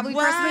you probably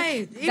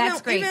personally,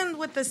 that's great. Even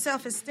with the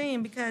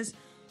self-esteem, because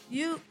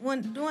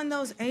when doing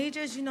those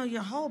ages,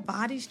 your whole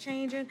body's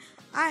changing.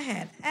 I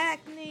had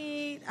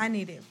acne. I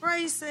needed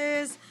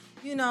braces.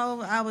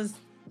 I was,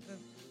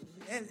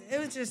 it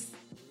was just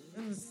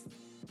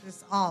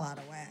all out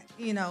of whack,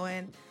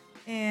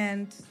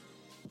 and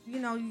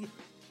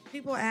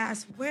people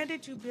ask, where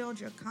did you build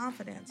your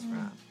confidence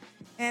from?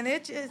 And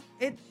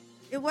it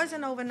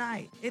wasn't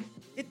overnight.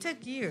 It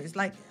took years.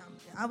 Like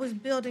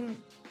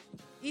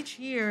each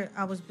year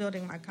I was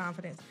building my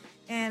confidence.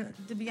 And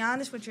to be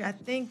honest with you, I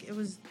think it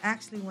was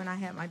actually when I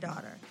had my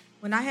daughter.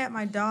 When I had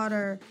my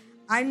daughter,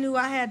 I knew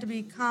I had to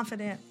be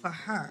confident for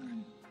her,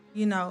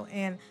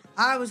 and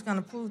I was going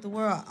to prove the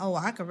world,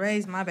 I could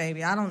raise my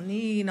baby. I don't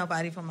need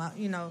nobody for my,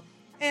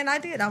 and I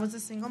did. I was a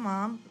single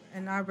mom,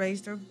 and I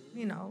raised her,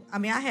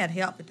 I had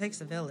help. It takes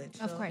a village.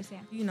 Of course,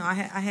 yeah. I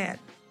had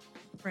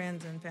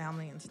friends and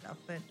family and stuff,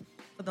 but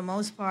for the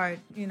most part,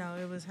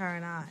 it was her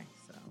and I,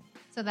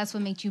 So that's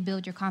what made you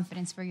build your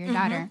confidence for your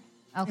daughter.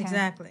 Okay.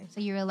 Exactly. So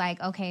you were like,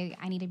 okay,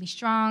 I need to be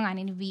strong. I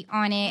need to be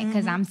on it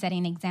because I'm setting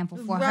an example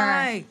for her.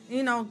 Right.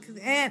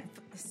 And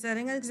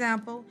setting an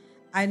example,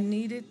 I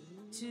needed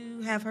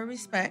to have her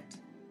respect.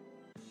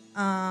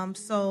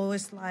 So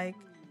it's like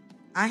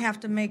I have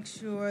to make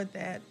sure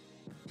that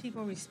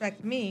people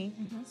respect me.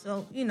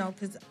 So,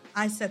 because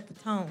I set the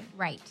tone.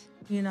 Right.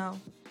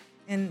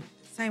 And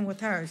same with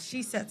her.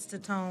 She sets the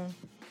tone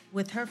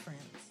with her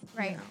friends.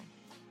 Right.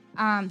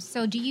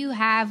 So do you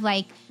have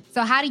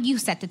so how do you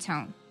set the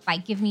tone?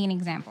 Give me an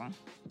example.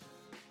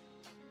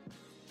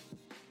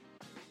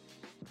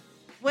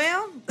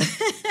 Well,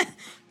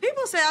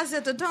 people say I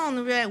set the tone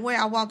the way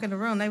I walk in the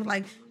room. They were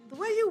like, the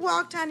way you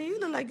walk, Tonya, you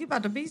look like you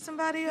about to beat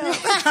somebody up.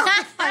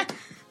 I'm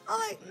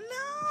like, no,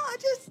 I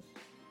just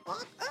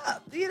walk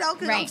up,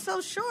 because I'm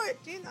so short,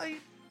 you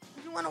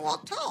want to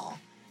walk tall.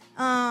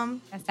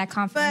 That's that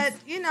confidence.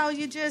 But,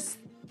 you just,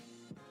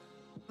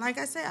 like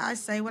I said, I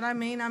say what I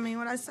mean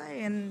what I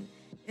say. And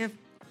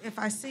if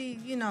I see,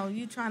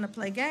 you trying to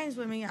play games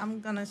with me,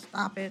 I'm going to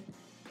stop it,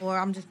 or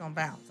I'm just going to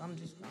bounce. I'm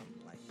just going to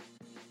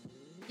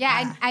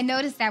Yeah, I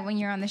noticed that when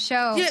you're on the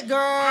show. Yeah, girl.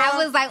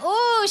 I was like,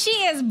 ooh, she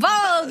is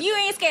bold. You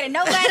ain't scared of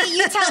nobody.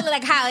 You tell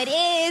her how it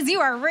is.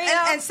 You are real.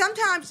 And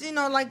sometimes, a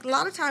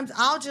lot of times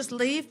I'll just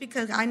leave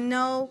because I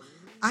know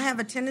I have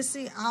a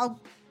tendency, I'll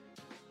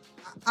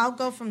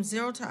go from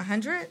 0 to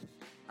 100.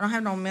 I don't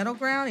have no middle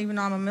ground, even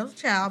though I'm a middle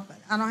child, but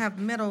I don't have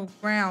middle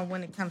ground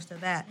when it comes to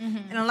that.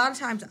 And a lot of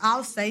times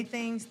I'll say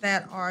things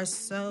that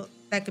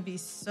could be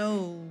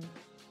so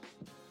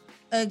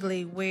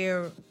ugly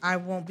where I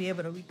won't be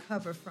able to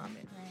recover from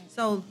it. Right.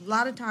 So a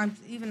lot of times,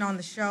 even on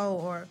the show,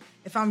 or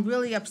if I'm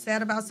really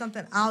upset about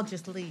something, I'll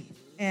just leave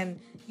and,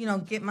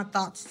 get my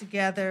thoughts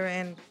together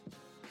and,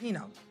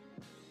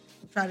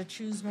 try to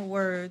choose my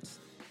words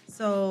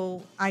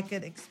so I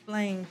could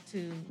explain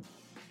to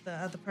the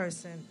other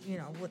person,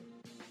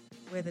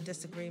 where the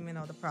disagreement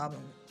or the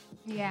problem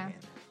is.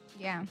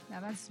 Yeah, no,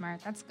 that's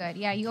smart. That's good.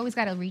 Yeah, you always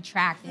got to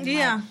retract. And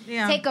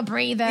take a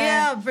breather.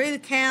 Yeah,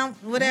 breathe, count,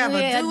 whatever.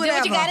 Yeah, do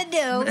whatever. Do what you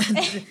got to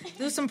do.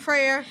 Do some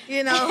prayer,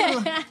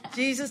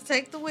 Jesus,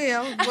 take the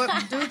wheel.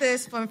 Do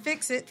this,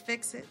 fix it.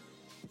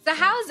 So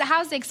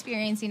how's the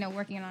experience,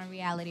 working on a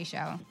reality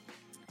show?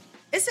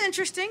 It's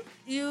interesting.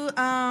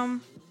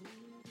 I've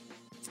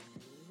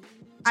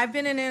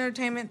been in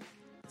entertainment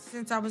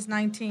since I was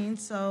 19,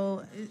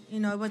 so,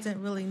 it wasn't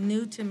really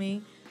new to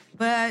me.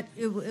 But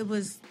it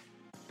was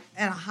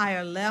at a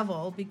higher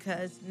level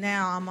because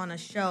now I'm on a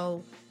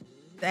show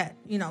that,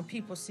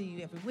 people see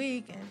you every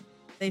week and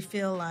they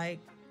feel like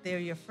they're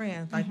your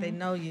friends, like they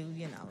know you,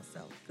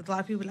 So, because a lot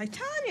of people are like,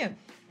 Tonya.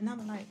 And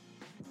I'm like,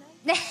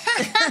 no.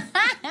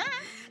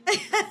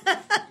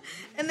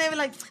 And they were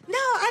like, no,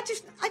 I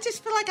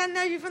just feel like I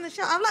know you from the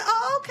show. I'm like,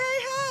 oh, okay,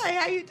 hi,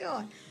 how you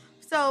doing?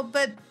 So,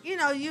 but,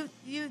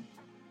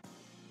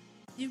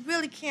 you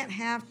really can't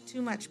have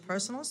too much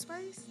personal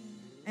space,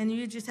 and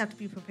you just have to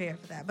be prepared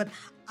for that. But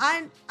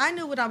I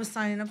knew what I was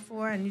signing up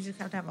for, and you just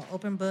have to have an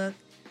open book.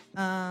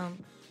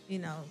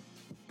 It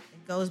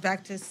goes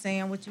back to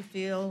saying what you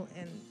feel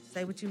and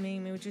say what you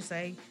mean what you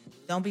say.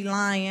 Don't be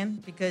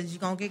lying because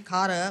you're going to get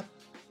caught up.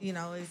 It's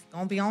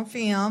going to be on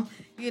film,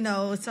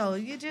 So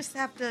you just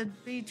have to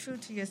be true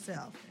to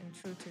yourself and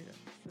true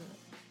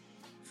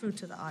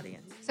to the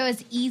audience. So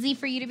it's easy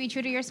for you to be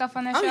true to yourself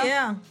on the show? Oh,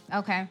 yeah.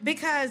 Okay.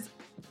 Because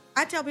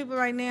I tell people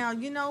right now,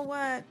 you know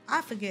what?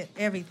 I forget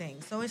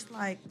everything. So it's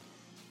like,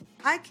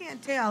 I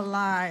can't tell a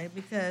lie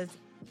because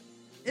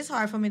it's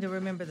hard for me to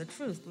remember the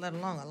truth, let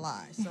alone a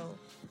lie. So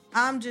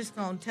I'm just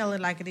going to tell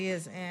it like it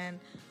is. And,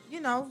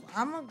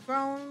 I'm a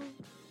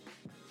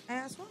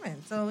grown-ass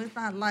woman. So it's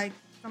not like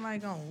somebody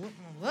going to whoop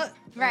my butt.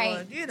 Right.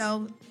 Or,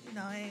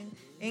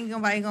 ain't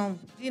nobody going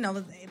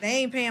to, they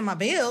ain't paying my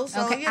bills.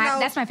 So, okay.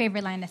 That's my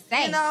favorite line to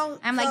say.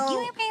 I'm like, you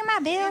ain't paying my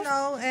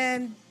bills.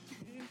 And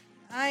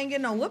I ain't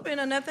getting no whooping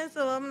or nothing.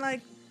 So I'm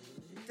like,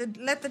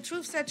 let the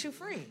truth set you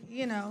free,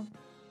 you know.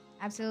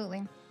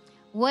 Absolutely.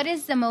 What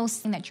is the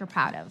most thing that you're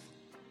proud of?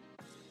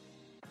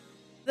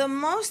 The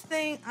most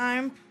thing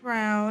I'm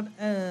proud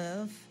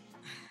of,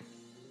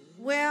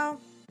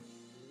 well,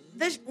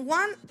 this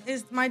one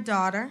is my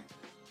daughter,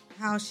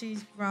 how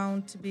she's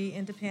grown to be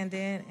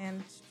independent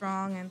and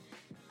strong, and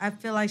I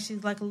feel like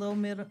she's like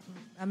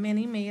a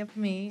mini me of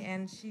me,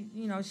 and she,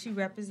 you know, she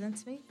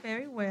represents me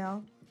very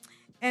well.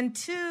 And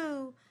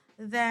two,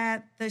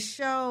 that the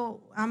show,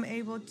 I'm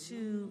able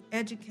to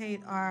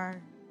educate our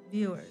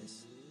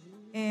viewers.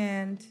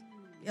 And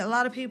a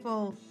lot of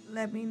people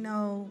let me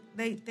know,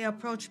 they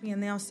approach me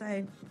and they'll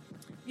say,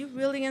 you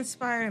really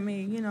inspired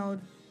me, you know,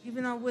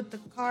 even though with the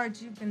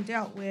cards you've been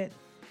dealt with,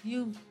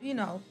 you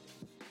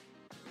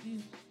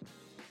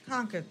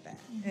conquered that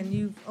and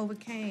you've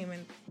overcame.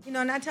 And, you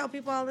know, and I tell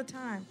people all the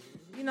time,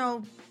 you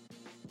know,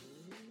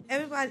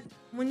 everybody,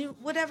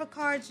 whatever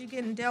cards you're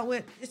getting dealt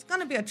with, it's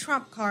going to be a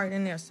trump card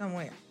in there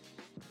somewhere.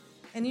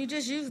 And you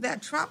just use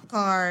that trump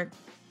card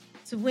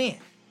to win,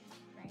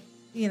 Right.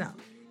 you know.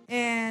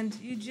 And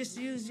you just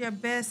use your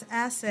best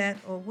asset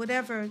or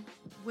whatever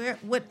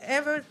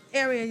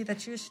area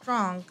that you're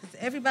strong, because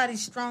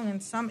everybody's strong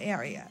in some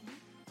area.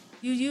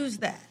 You use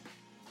that,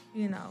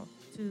 you know,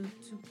 to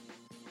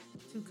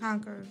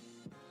conquer,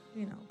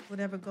 you know,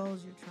 whatever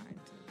goals you're trying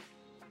to.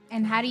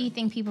 And how do you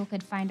think people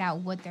could find out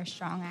what they're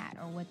strong at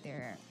or what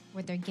their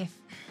gift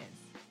is?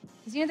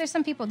 Because, you know,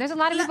 there's a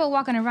lot of people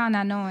walking around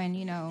not knowing,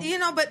 you know. You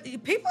know, but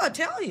people will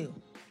tell you.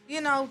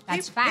 You know,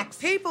 That's facts.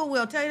 People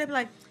will tell you, they'll be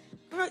like,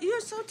 girl,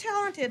 you're so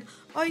talented,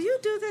 or you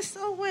do this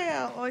so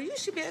well, or you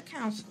should be a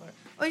counselor,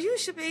 or you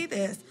should be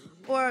this,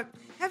 or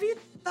have you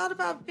thought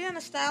about being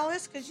a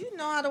stylist because you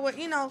know how to work,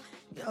 you know,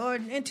 or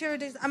interior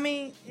design, I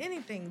mean,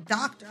 anything,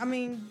 doctor, I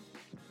mean,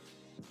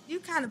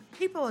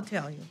 people will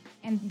tell you.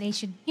 And they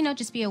should, you know,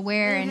 just be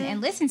aware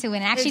and listen to it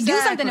and actually do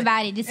something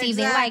about it to see if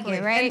they like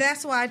it, right? And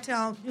that's why I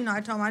told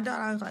my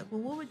daughter, I was like, well,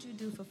 what would you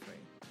do for free?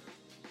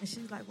 And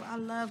she's like, well, I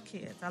love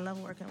kids. I love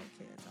working with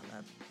kids. I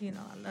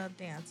love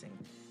dancing.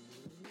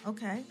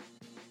 Okay.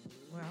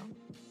 Well,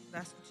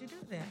 that's what you do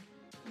then.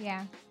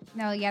 Yeah.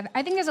 No, yeah.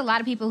 I think there's a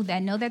lot of people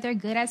that know that they're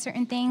good at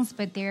certain things,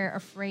 but they're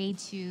afraid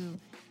to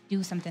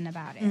do something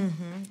about it.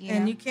 Mm-hmm.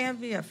 And you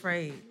can't be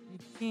afraid. You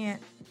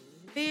can't.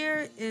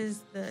 Fear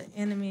is the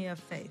enemy of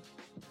faith.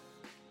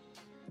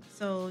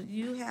 So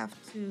you have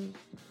to,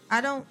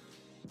 I don't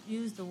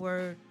use the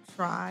word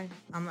try.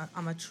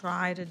 I'm a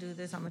try to do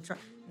this. I'm a try.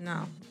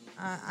 No.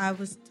 I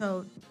was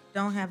told,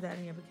 don't have that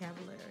in your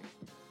vocabulary.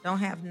 Don't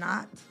have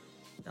not.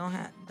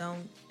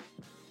 Don't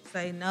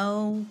say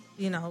no,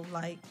 you know,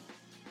 like,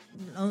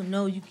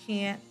 no, you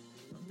can't.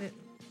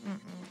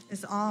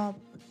 It's all,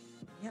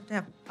 you have to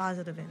have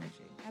positive energy.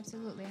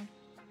 Absolutely.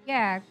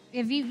 Yeah.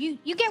 If you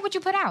get what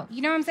you put out.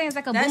 You know what I'm saying? It's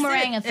like a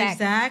boomerang effect.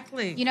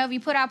 Exactly. You know, if you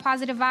put out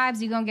positive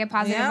vibes, you're going to get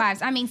positive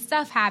vibes. I mean,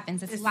 stuff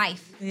happens. It's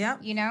life. Yep.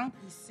 You know?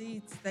 The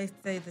seeds, they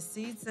say the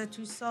seeds that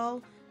you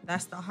sow,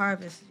 that's the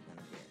harvest you're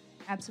going to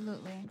get.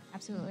 Absolutely.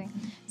 Absolutely.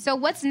 So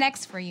what's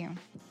next for you?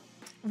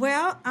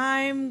 Well,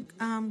 I'm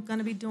going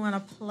to be doing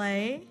a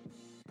play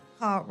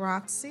called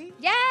Roxy.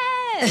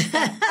 Yes.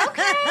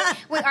 Okay.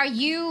 Wait, are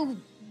you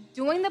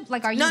doing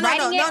are you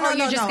writing it, or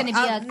you're just going to be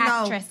an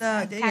actress?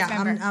 Cast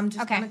member? I'm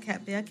just going to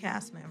be a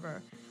cast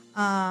member.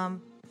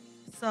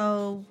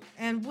 So,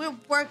 and we're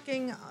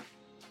working.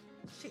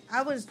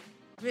 I was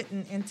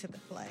written into the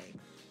play.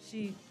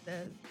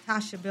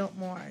 Tasha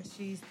Biltmore.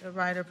 She's the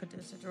writer,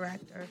 producer,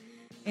 director,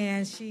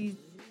 and she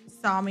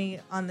saw me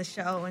on the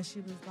show, and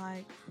she was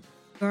like,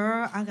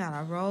 girl, I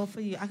got a role for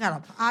you.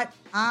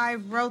 I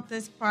wrote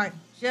this part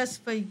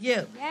just for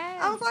you.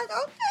 Yes. I was like,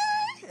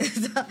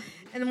 okay.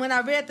 And when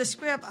I read the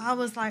script, I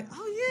was like,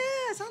 oh,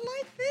 yes, I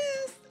like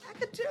this. I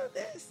could do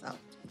this. So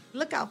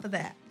look out for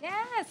that.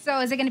 Yeah. So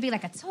is it going to be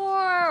like a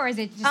tour, or is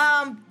it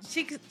just...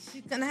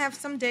 She's going to have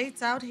some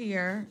dates out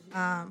here.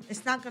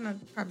 It's not going to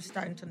probably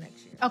start until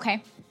next year.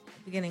 Okay.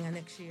 Beginning of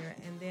next year.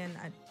 And then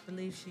I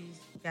believe she's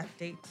got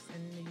dates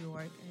in New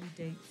York and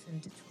dates in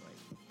Detroit.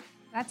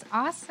 That's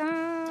awesome.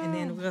 And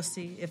then we'll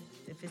see if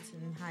it's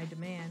in high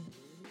demand.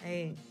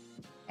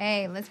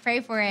 Hey, let's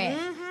pray for it.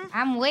 Mm-hmm.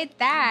 I'm with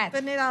that.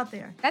 Putting it out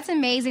there. That's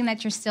amazing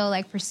that you're still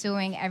like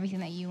pursuing everything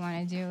that you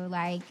want to do.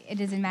 Like, it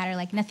doesn't matter.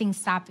 Like, nothing's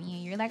stopping you.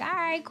 You're like, all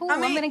right, cool. I'm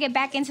going to get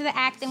back into the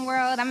acting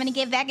world. I'm going to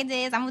get back into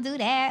this. I'm going to do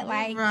that.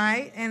 Like,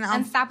 right. And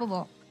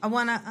unstoppable. I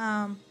want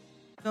to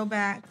go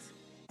back.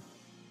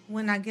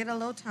 When I get a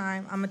little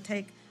time, I want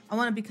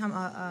to become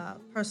a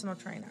personal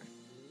trainer.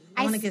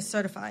 I want to get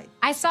certified.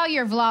 I saw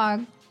your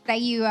vlog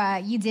that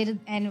you did,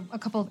 and a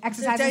couple of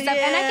exercises and stuff,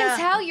 and I can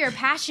tell you're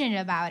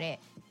passionate about it.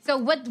 So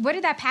what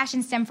did that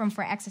passion stem from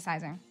for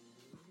exercising?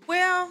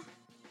 Well,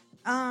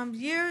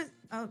 years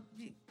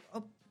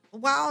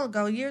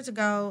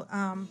ago,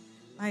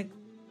 like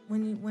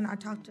when I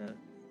talk to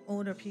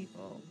older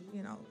people,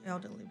 you know,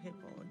 elderly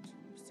people,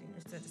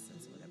 senior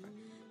citizens, whatever,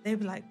 they'd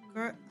be like,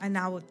 girl, and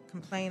I would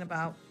complain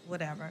about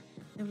whatever.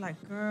 They'd be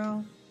like,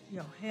 girl,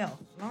 your health.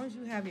 As long as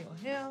you have your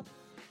health,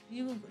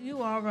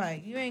 you all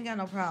right. You ain't got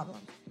no problem.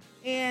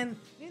 And,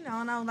 and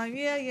I was like,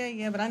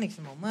 yeah, but I need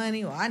some more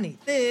money, or I need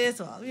this,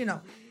 or,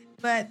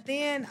 But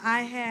then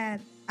I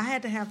had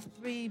to have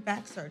 3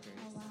 back surgeries.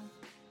 Oh, wow.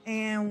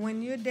 And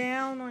when you're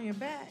down on your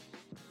back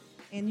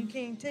and you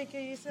can't take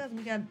care of yourself and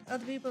you got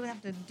other people that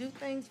have to do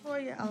things for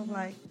you, I was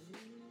like,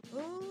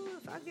 ooh,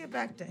 if I get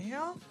back to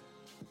health,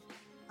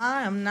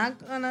 I am not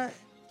going to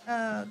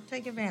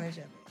take advantage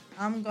of it.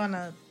 I'm going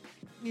to,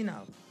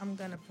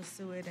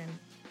 pursue it and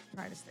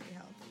try to stay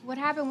healthy. What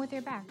happened with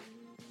your back?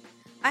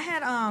 I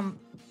had,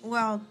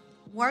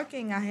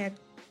 working, I had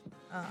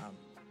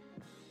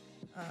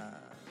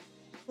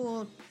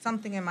pulled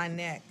something in my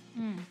neck.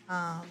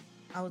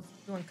 I was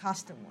doing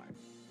costume work.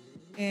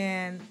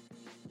 And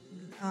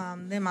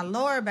then my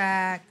lower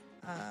back,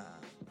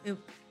 it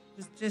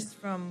was just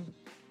from,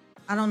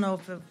 I don't know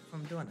if it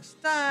from doing a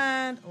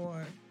stunt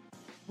or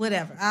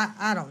whatever.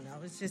 I don't know.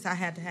 It's just I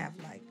had to have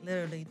like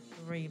literally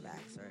 3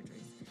 back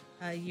surgeries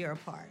a year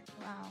apart.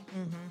 Wow.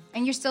 Mm-hmm.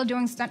 And you're still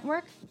doing stunt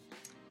work?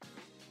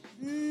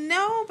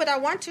 No, but I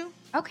want to.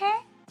 Okay.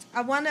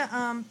 I want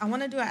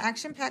to do an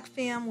action-packed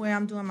film where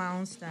I'm doing my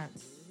own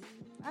stunts.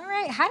 All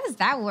right. How does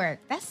that work?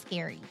 That's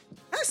scary.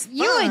 That's fun.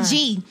 You a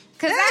G,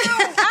 because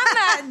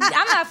I'm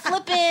not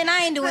flipping.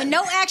 I ain't doing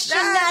no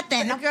extra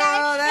nothing. Okay?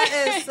 Girl,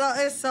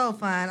 it's so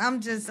fun. I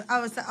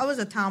was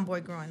a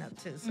tomboy growing up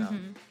too, so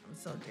I'm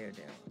so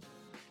daredevil.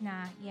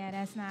 Nah, yeah,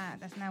 that's not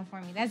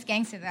for me. That's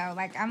gangster though.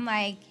 Like I'm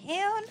like,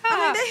 hell no.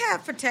 I mean, they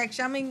have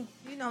protection. I mean,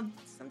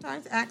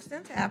 sometimes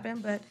accidents happen,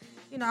 but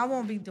I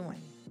won't be doing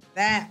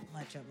that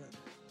much of a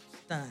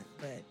stunt.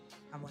 But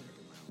I want to do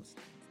my own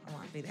stunts. I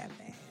want to be that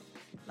bad,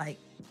 like.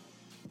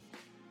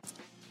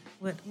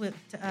 With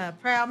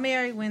Proud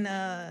Mary, when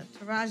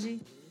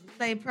Taraji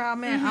played Proud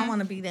Mary, I want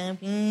to be that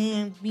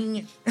bitch.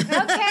 Okay,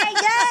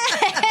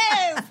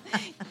 yes,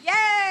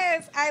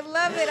 yes, I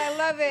love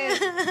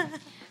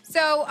it.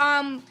 So,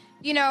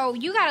 you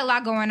got a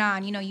lot going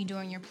on. You're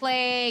doing your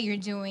play, you're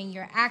doing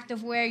your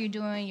activewear, you're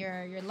doing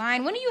your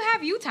line. When do you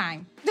have you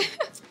time?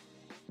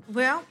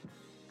 Well,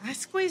 I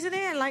squeeze it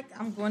in. Like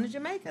I'm going to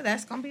Jamaica.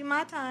 That's gonna be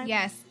my time.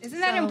 Yes,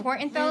 isn't that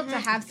important though to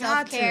have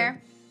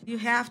self-care? You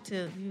have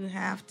to.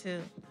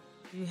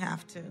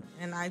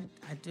 And I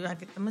do. I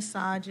get the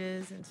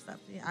massages and stuff.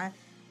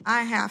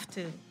 I have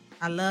to.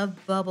 I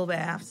love bubble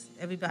baths.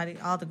 Everybody,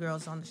 all the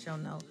girls on the show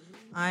know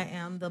I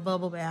am the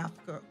bubble bath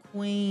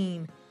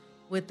queen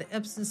with the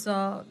Epsom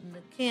salt and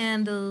the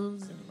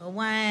candles and the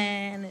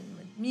wine and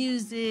the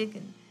music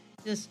and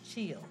just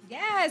chill.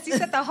 Yes, you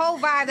set the whole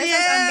vibe.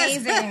 That's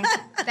amazing.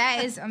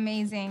 That is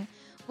amazing.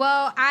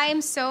 Well,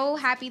 I'm so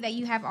happy that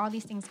you have all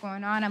these things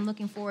going on. I'm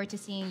looking forward to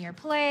seeing your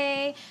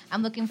play.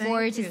 I'm looking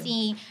forward to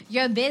seeing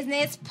your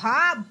business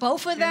pop,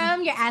 both of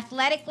them, your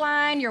athletic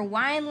line, your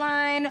wine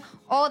line,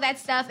 all that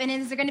stuff. And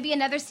is there going to be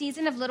another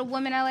season of Little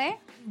Women LA?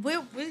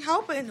 We're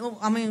hoping.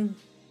 I mean,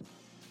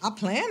 I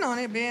plan on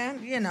it,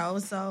 Ben.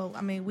 So,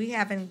 I mean, we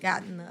haven't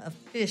gotten the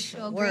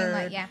official word.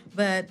 Light, yeah.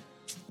 But,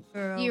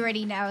 girl. You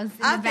already know.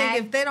 I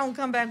think if they don't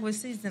come back with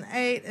season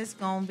 8, it's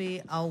going to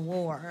be a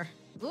war.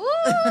 Ooh,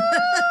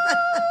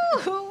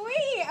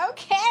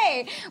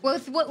 okay.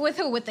 With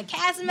who? With the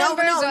cast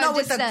members? No, or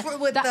with just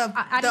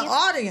the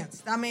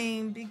audience. I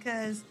mean,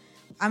 because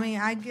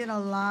I get a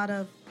lot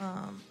of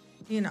I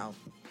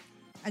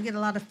get a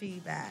lot of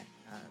feedback,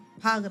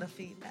 positive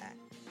feedback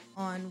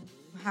on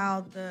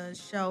how the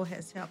show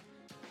has helped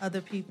other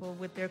people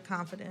with their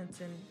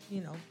confidence and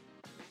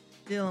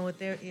dealing with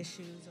their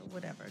issues or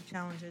whatever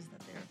challenges that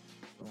they're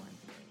going through.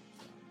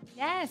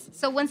 Yes.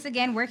 So once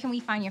again, where can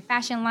we find your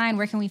fashion line?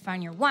 Where can we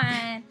find your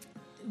wine?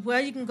 Well,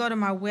 you can go to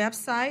my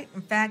website.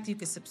 In fact, you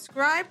can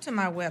subscribe to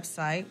my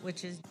website,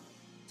 which is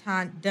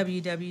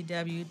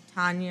www.Tonya,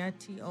 Tonya,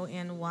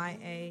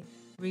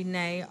 Renee,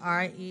 Renee,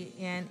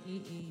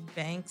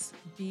 Banks,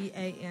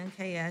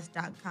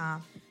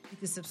 BANKS.com. You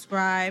can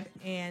subscribe,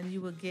 and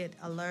you will get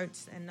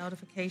alerts and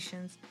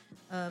notifications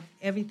of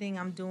everything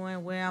I'm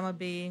doing, where I'm going to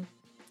be.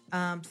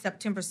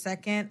 September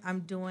 2nd,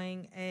 I'm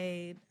doing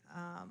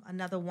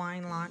another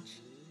wine launch.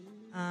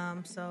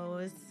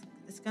 So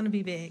it's going to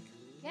be big.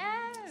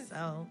 Yes.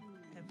 So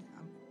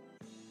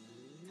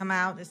come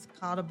out. It's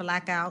called a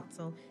blackout.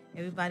 So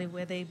everybody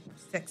wear their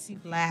sexy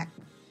black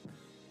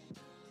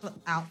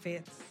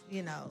outfits, So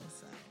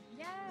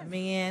yes. the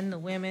men, the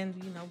women,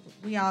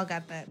 we all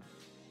got that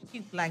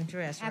cute black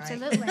dress, right?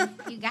 Absolutely.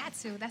 You got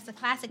to. That's a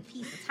classic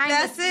piece.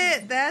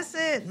 That's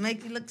it.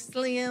 Make you look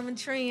slim and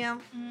trim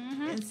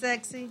and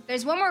sexy.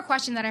 There's one more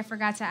question that I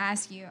forgot to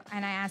ask you,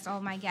 and I asked all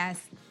my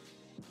guests.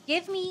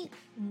 Give me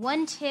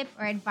one tip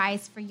or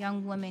advice for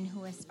young women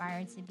who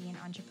aspire to be an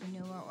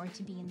entrepreneur or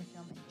to be in the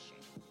film industry.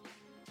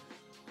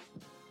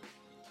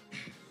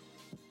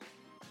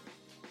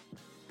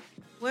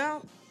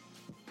 Well,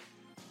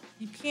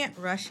 you can't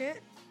rush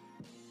it.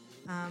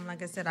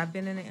 Like I said, I've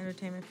been in the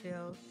entertainment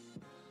field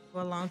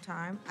for a long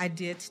time. I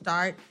did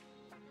start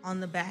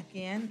on the back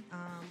end.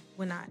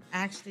 When I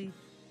actually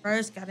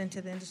first got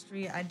into the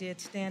industry, I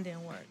did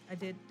stand-in work. I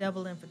did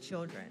double in for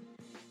children,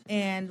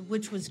 and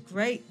which was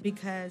great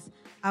because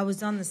I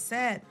was on the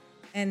set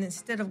And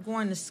instead of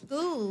going to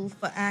school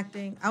for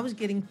acting, I was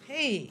getting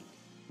paid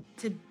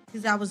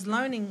because I was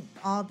learning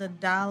all the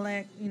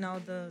dialect,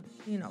 the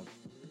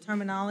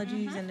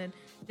terminologies and the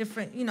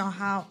different,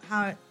 how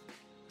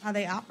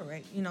they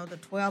operate, the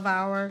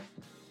 12-hour,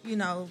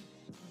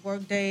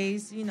 work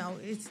days,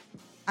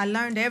 I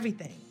learned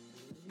everything,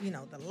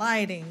 the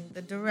lighting,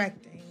 the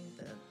directing,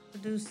 the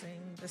producing,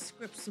 the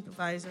script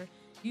supervisor.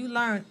 You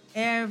learn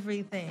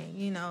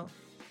everything,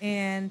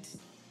 and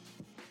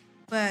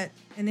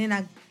then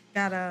I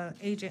got an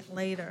agent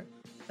later.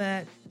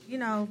 But,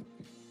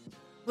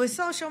 with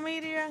social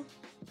media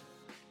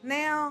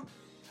now,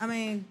 I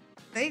mean,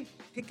 they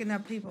picking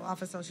up people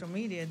off of social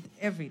media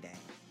every day.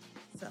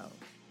 So,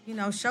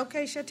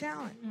 showcase your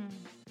talent.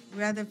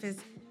 Whether if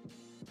it's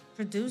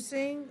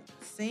producing,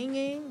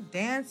 singing,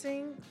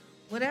 dancing,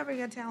 whatever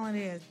your talent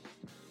is,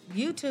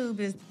 YouTube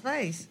is the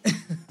place.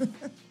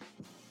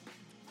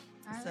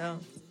 So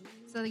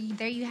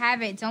there you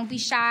have it. Don't be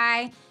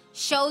shy.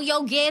 Show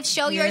your gifts.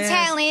 Show your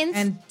talents.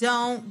 And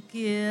don't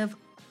give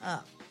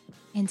up.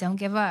 And don't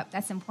give up.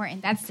 That's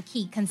important. That's the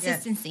key.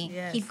 Consistency.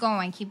 Yes. Keep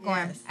going. Keep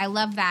going. Yes. I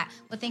love that.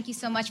 Well, thank you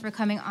so much for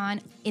coming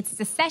on It's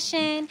the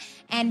Session.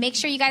 And make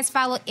sure you guys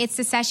follow It's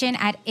the Session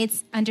at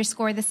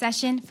its_the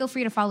session. Feel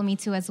free to follow me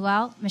too as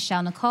well.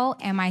 Michelle Nicole,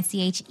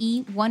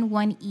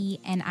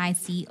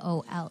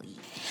 MICHE11ENICOLE.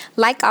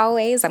 Like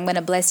always, I'm going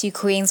to bless you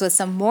queens with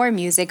some more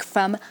music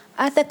from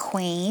other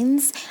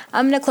queens.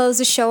 I'm going to close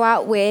the show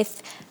out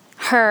with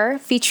Her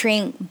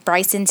featuring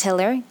Bryson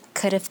Tiller,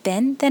 Could Have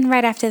Been. Then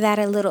right after that,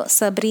 a little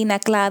Sabrina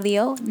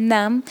Claudio,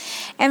 Numb.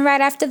 And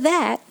right after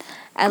that,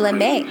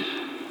 LMA,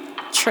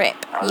 Trip.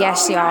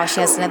 Yes, y'all,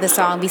 she has another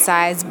song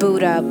besides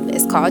Boot Up.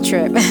 It's called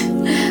Trip.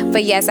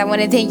 But yes, I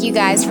want to thank you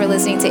guys for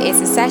listening to It's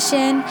a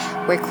Session,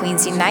 where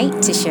queens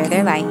unite to share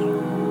their light.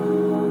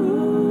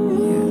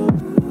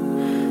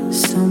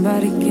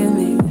 Somebody give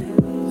me,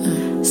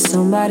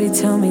 somebody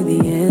tell me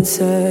the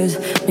answers.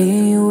 Me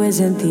and you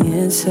isn't the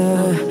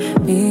answer.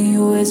 Me and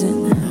you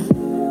isn't.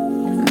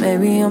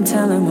 Maybe I'm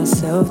telling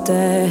myself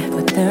that,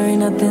 but there ain't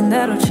nothing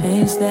that'll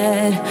change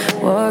that.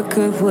 What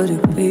good would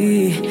it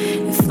be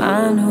if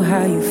I knew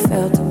how you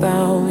felt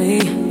about me?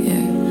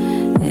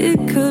 Yeah.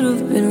 It could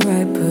have been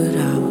right, but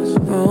I was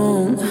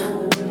wrong.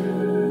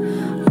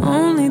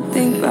 Only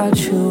think about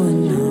you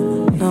and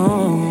I'm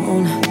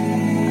alone.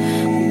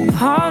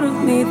 Part of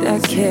me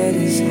that cared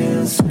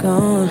is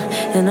gone,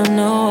 and I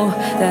know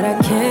that I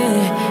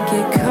can't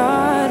get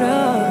caught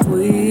up.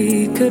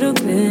 We could have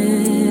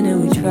been,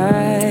 and we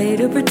try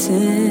to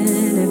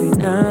pretend every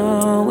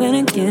now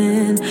and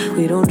again.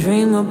 We don't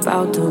dream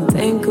about, don't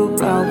think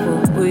about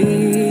what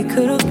we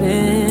could have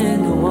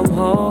been. No, I'm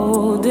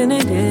holding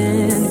it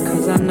in,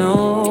 'cause I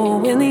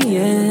know in the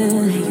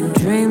end, you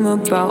dream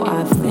about,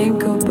 I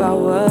think about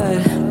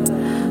what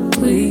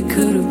we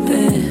could have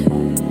been.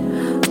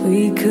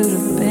 We could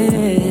have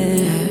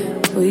been,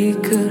 we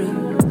could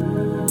have,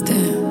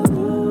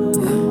 damn,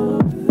 yeah.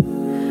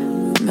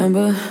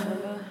 Remember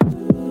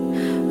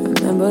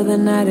the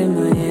night in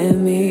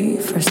Miami.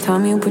 First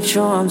time you put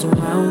your arms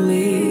around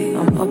me.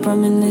 I'm up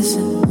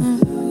reminiscing,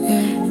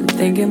 and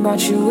thinking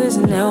about you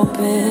isn't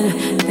helping.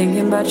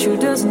 Thinking about you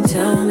doesn't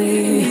tell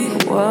me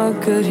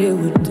what good it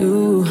would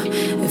do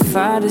if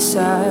I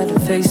decide to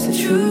face the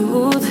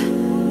truth.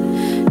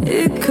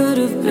 It could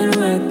have been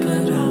right,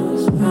 but I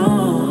was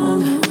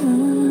wrong.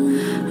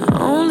 I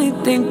only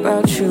think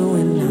about you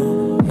and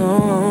no.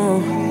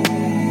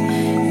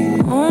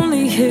 You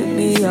only hit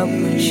me up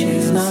when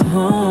she's not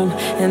home,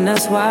 and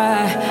that's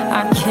why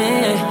I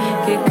can't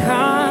get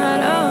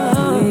caught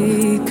up.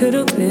 We could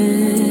have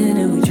been,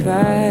 and we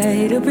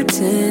try to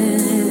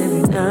pretend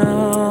every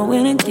now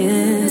and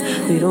again.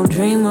 We don't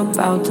dream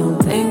about, don't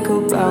think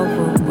about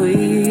what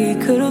we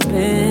could have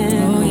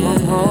been. Oh, yeah.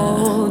 I'm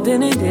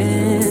holding it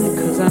in,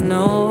 'cause I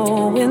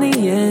know in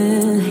the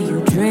end,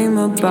 you dream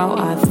about,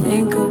 I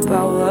think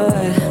about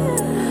what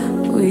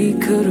we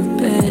could have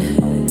been.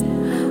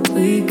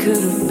 We could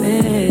have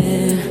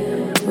been.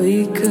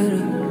 We could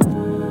have.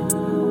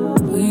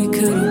 We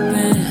could have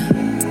been.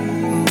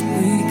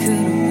 We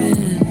could have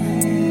been.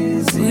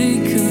 We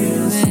could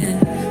have been.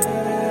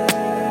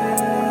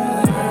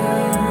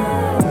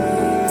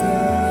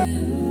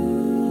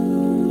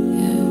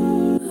 Yeah.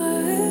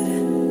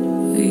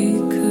 We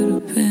could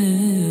have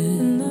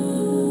been.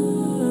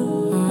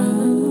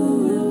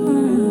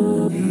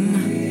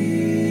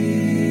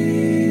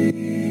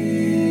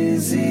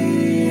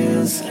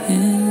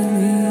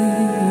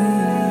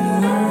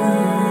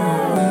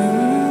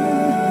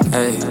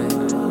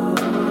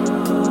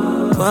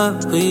 What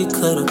we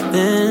could have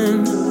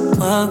been,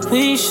 what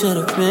we should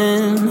have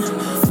been.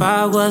 If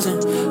I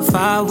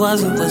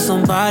wasn't with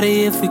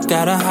somebody, if we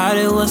gotta hide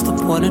it, what's the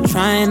point of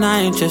trying?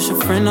 I ain't just your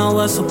friend, no,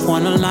 what's the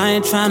point of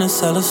lying? Trying to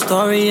sell a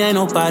story, ain't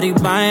nobody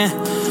buying.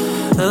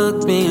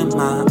 Look me in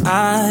my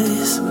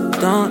eyes,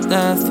 don't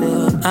that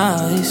feel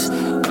nice?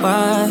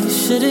 Why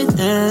should it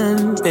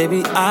end?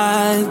 Baby,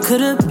 I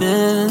could've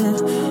been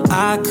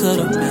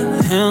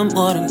him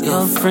or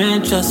your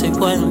friend. Just say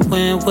what and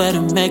when, where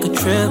to make a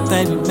trip.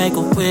 Baby, make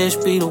a wish,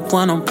 be the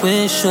one I'm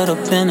with.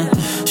 Should've been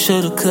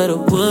shoulda, coulda,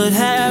 would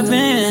have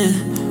been.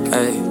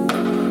 Hey,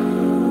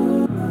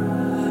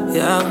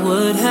 yeah, I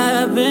would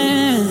have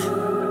been.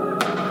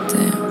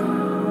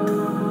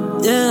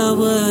 Damn. Yeah, I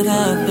would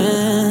have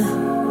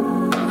been.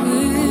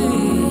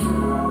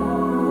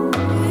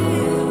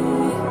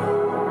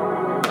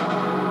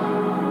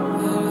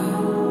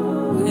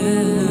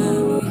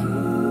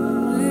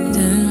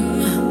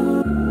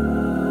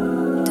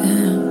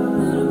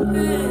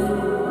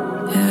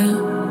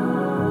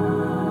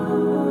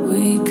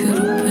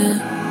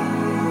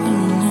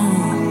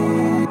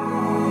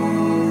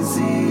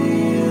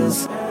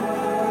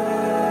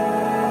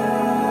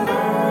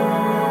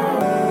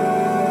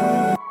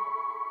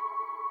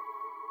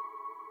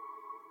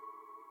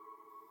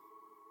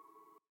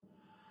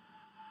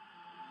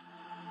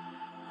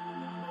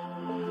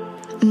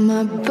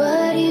 My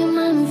body,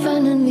 mind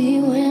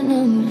finally when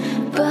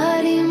I'm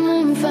body,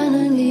 mind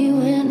finally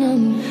when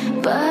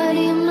I'm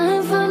body,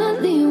 mind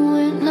finally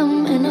when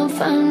I'm and I'm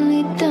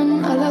finally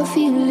done. All I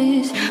feel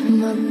is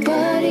my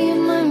body,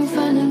 mind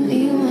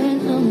finally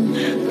when I'm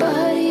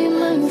body,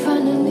 mind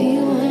finally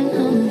when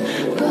I'm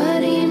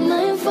body,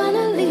 mind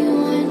finally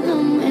when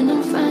I'm and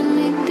I'm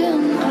finally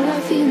done. All I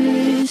feel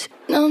is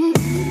numb,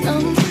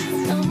 numb,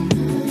 numb.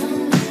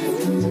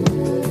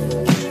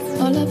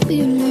 All I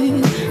feel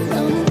is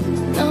numb.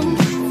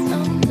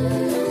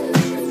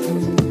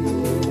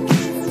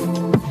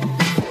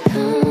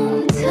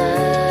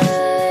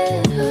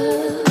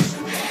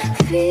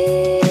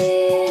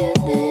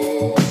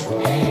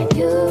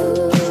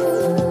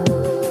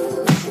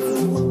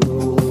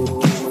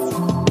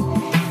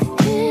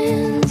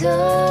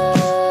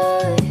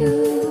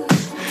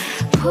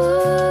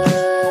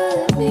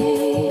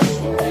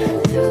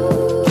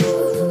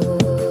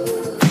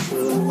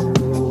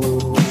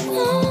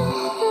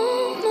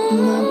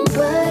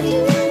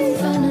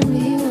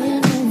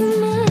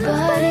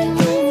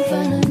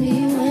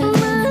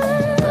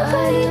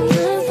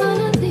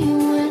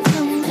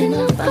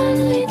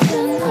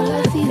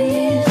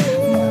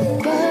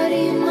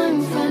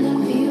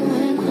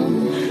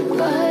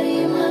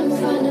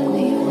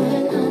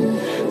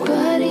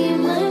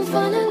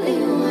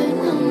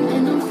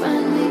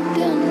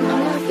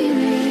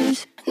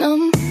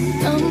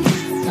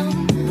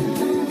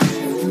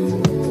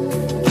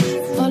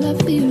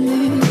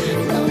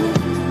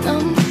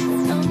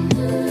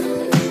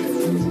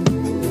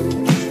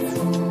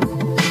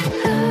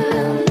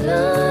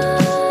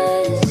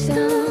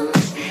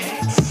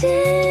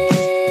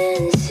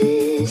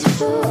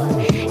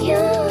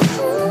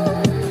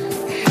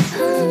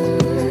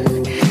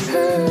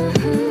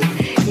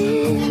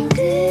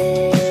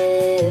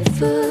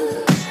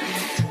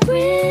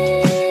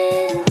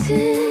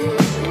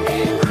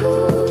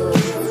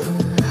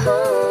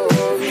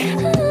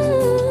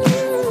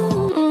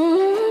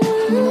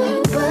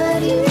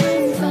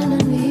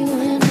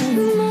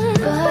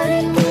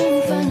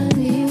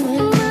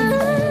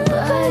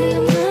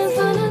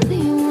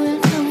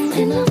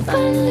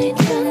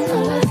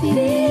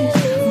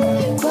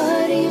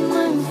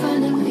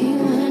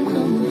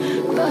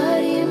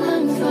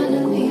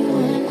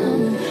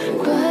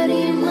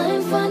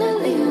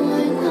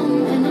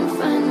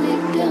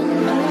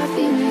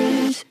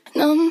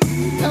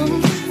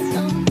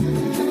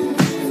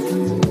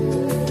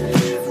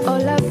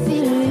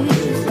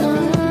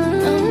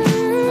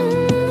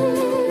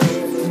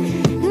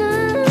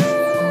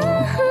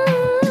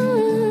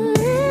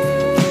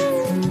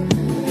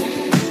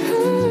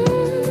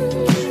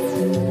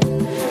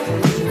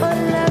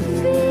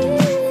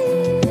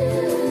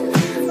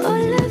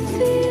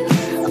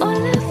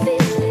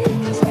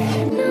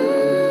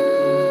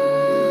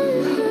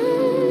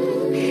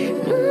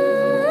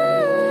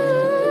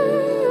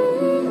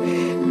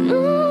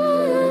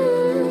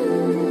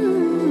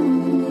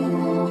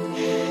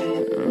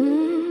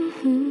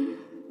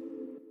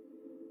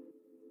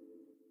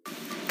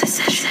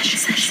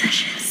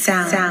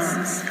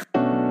 Sounds.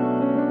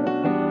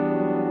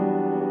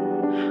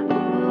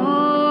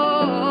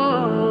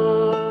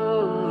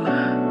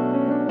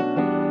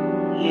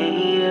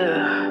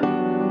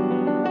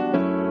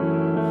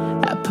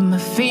 I put my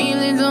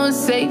feelings on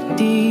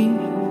safety,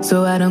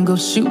 so I don't go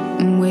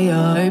shooting where your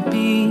heart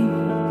be.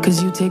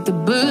 Cause you take the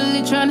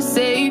bullet trying to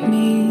save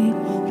me,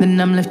 then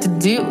I'm left to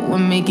deal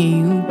with making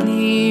you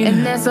bleed.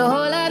 And that's a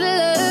whole lot of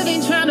love,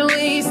 ain't trying to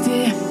waste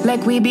it.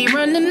 Like we be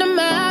running them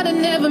out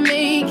and never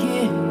make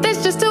it.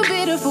 That's just too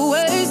bitter for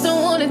words,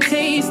 don't wanna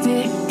taste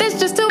it. That's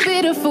just too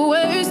bitter for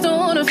words, don't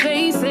wanna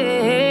face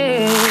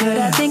it. But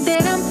I think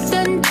that I'm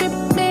done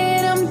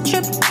tripping, I'm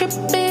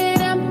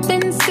tripping. I've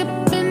been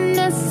sipping,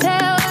 that's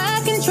how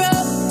I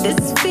control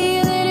this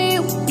feeling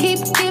you keep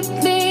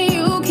giving.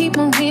 You keep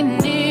on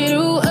hitting it,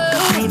 ooh,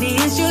 oh. Maybe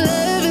it's your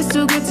love, it's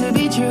too good to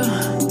be true.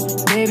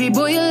 Baby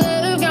boy, your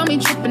love got me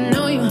tripping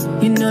on you.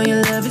 You know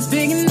your love is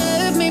big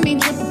enough, made me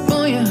trip up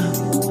on you.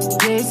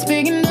 Yeah, it's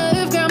big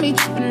enough, got me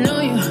tripping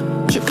on you.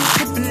 Tripping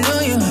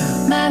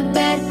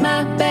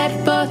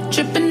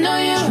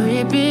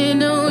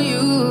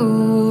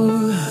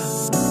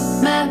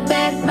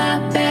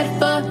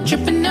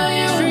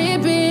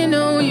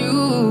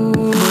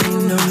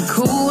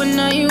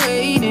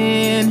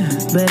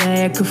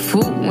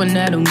when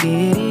I don't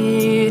get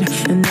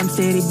it. And I'm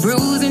steady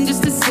bruising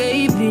just to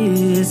save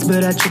this.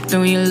 But I tripped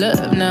on your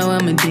love, now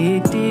I'm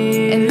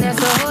addicted. And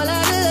that's a whole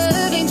lot of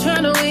love, ain't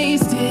tryna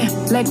waste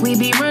it. Like we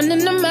be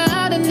running them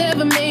out and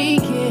never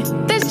make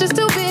it. That's just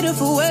too bitter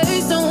for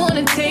words, don't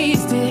wanna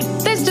taste it.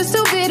 That's just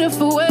too bitter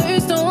for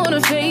words, don't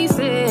wanna face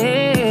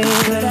it.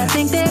 But I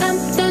think that I'm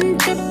done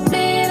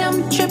tripping,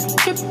 I'm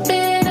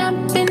tripping.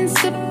 I've been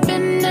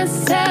sipping,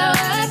 that's how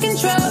I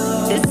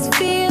control this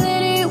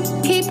feeling you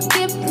keep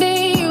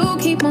giving, you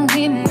keep on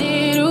hitting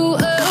it. Ooh,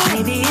 oh.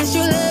 Maybe it's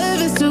your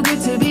love, it's too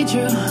good to be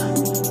true.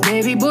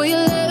 Baby boy,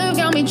 your love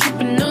got me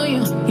tripping on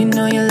you. You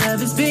know your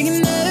love is big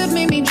enough,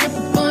 made me trip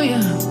up on you.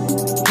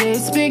 Yeah,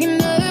 it's big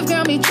enough,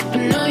 got me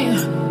tripping on you.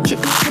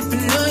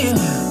 Tripping on you.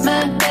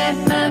 My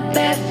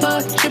bad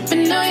for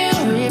tripping on you.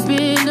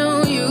 Tripping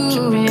on you.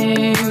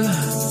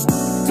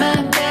 My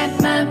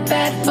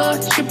bad for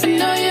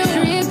tripping on you.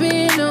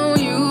 Tripping on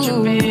you.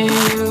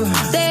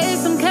 There's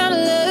some kind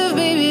of love,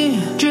 baby.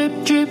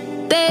 Drip.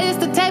 There's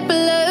the type of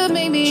love,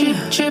 maybe.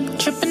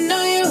 Tripping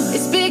on you.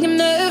 It's big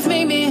enough,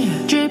 maybe.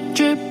 Drip.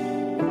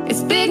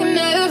 It's big enough.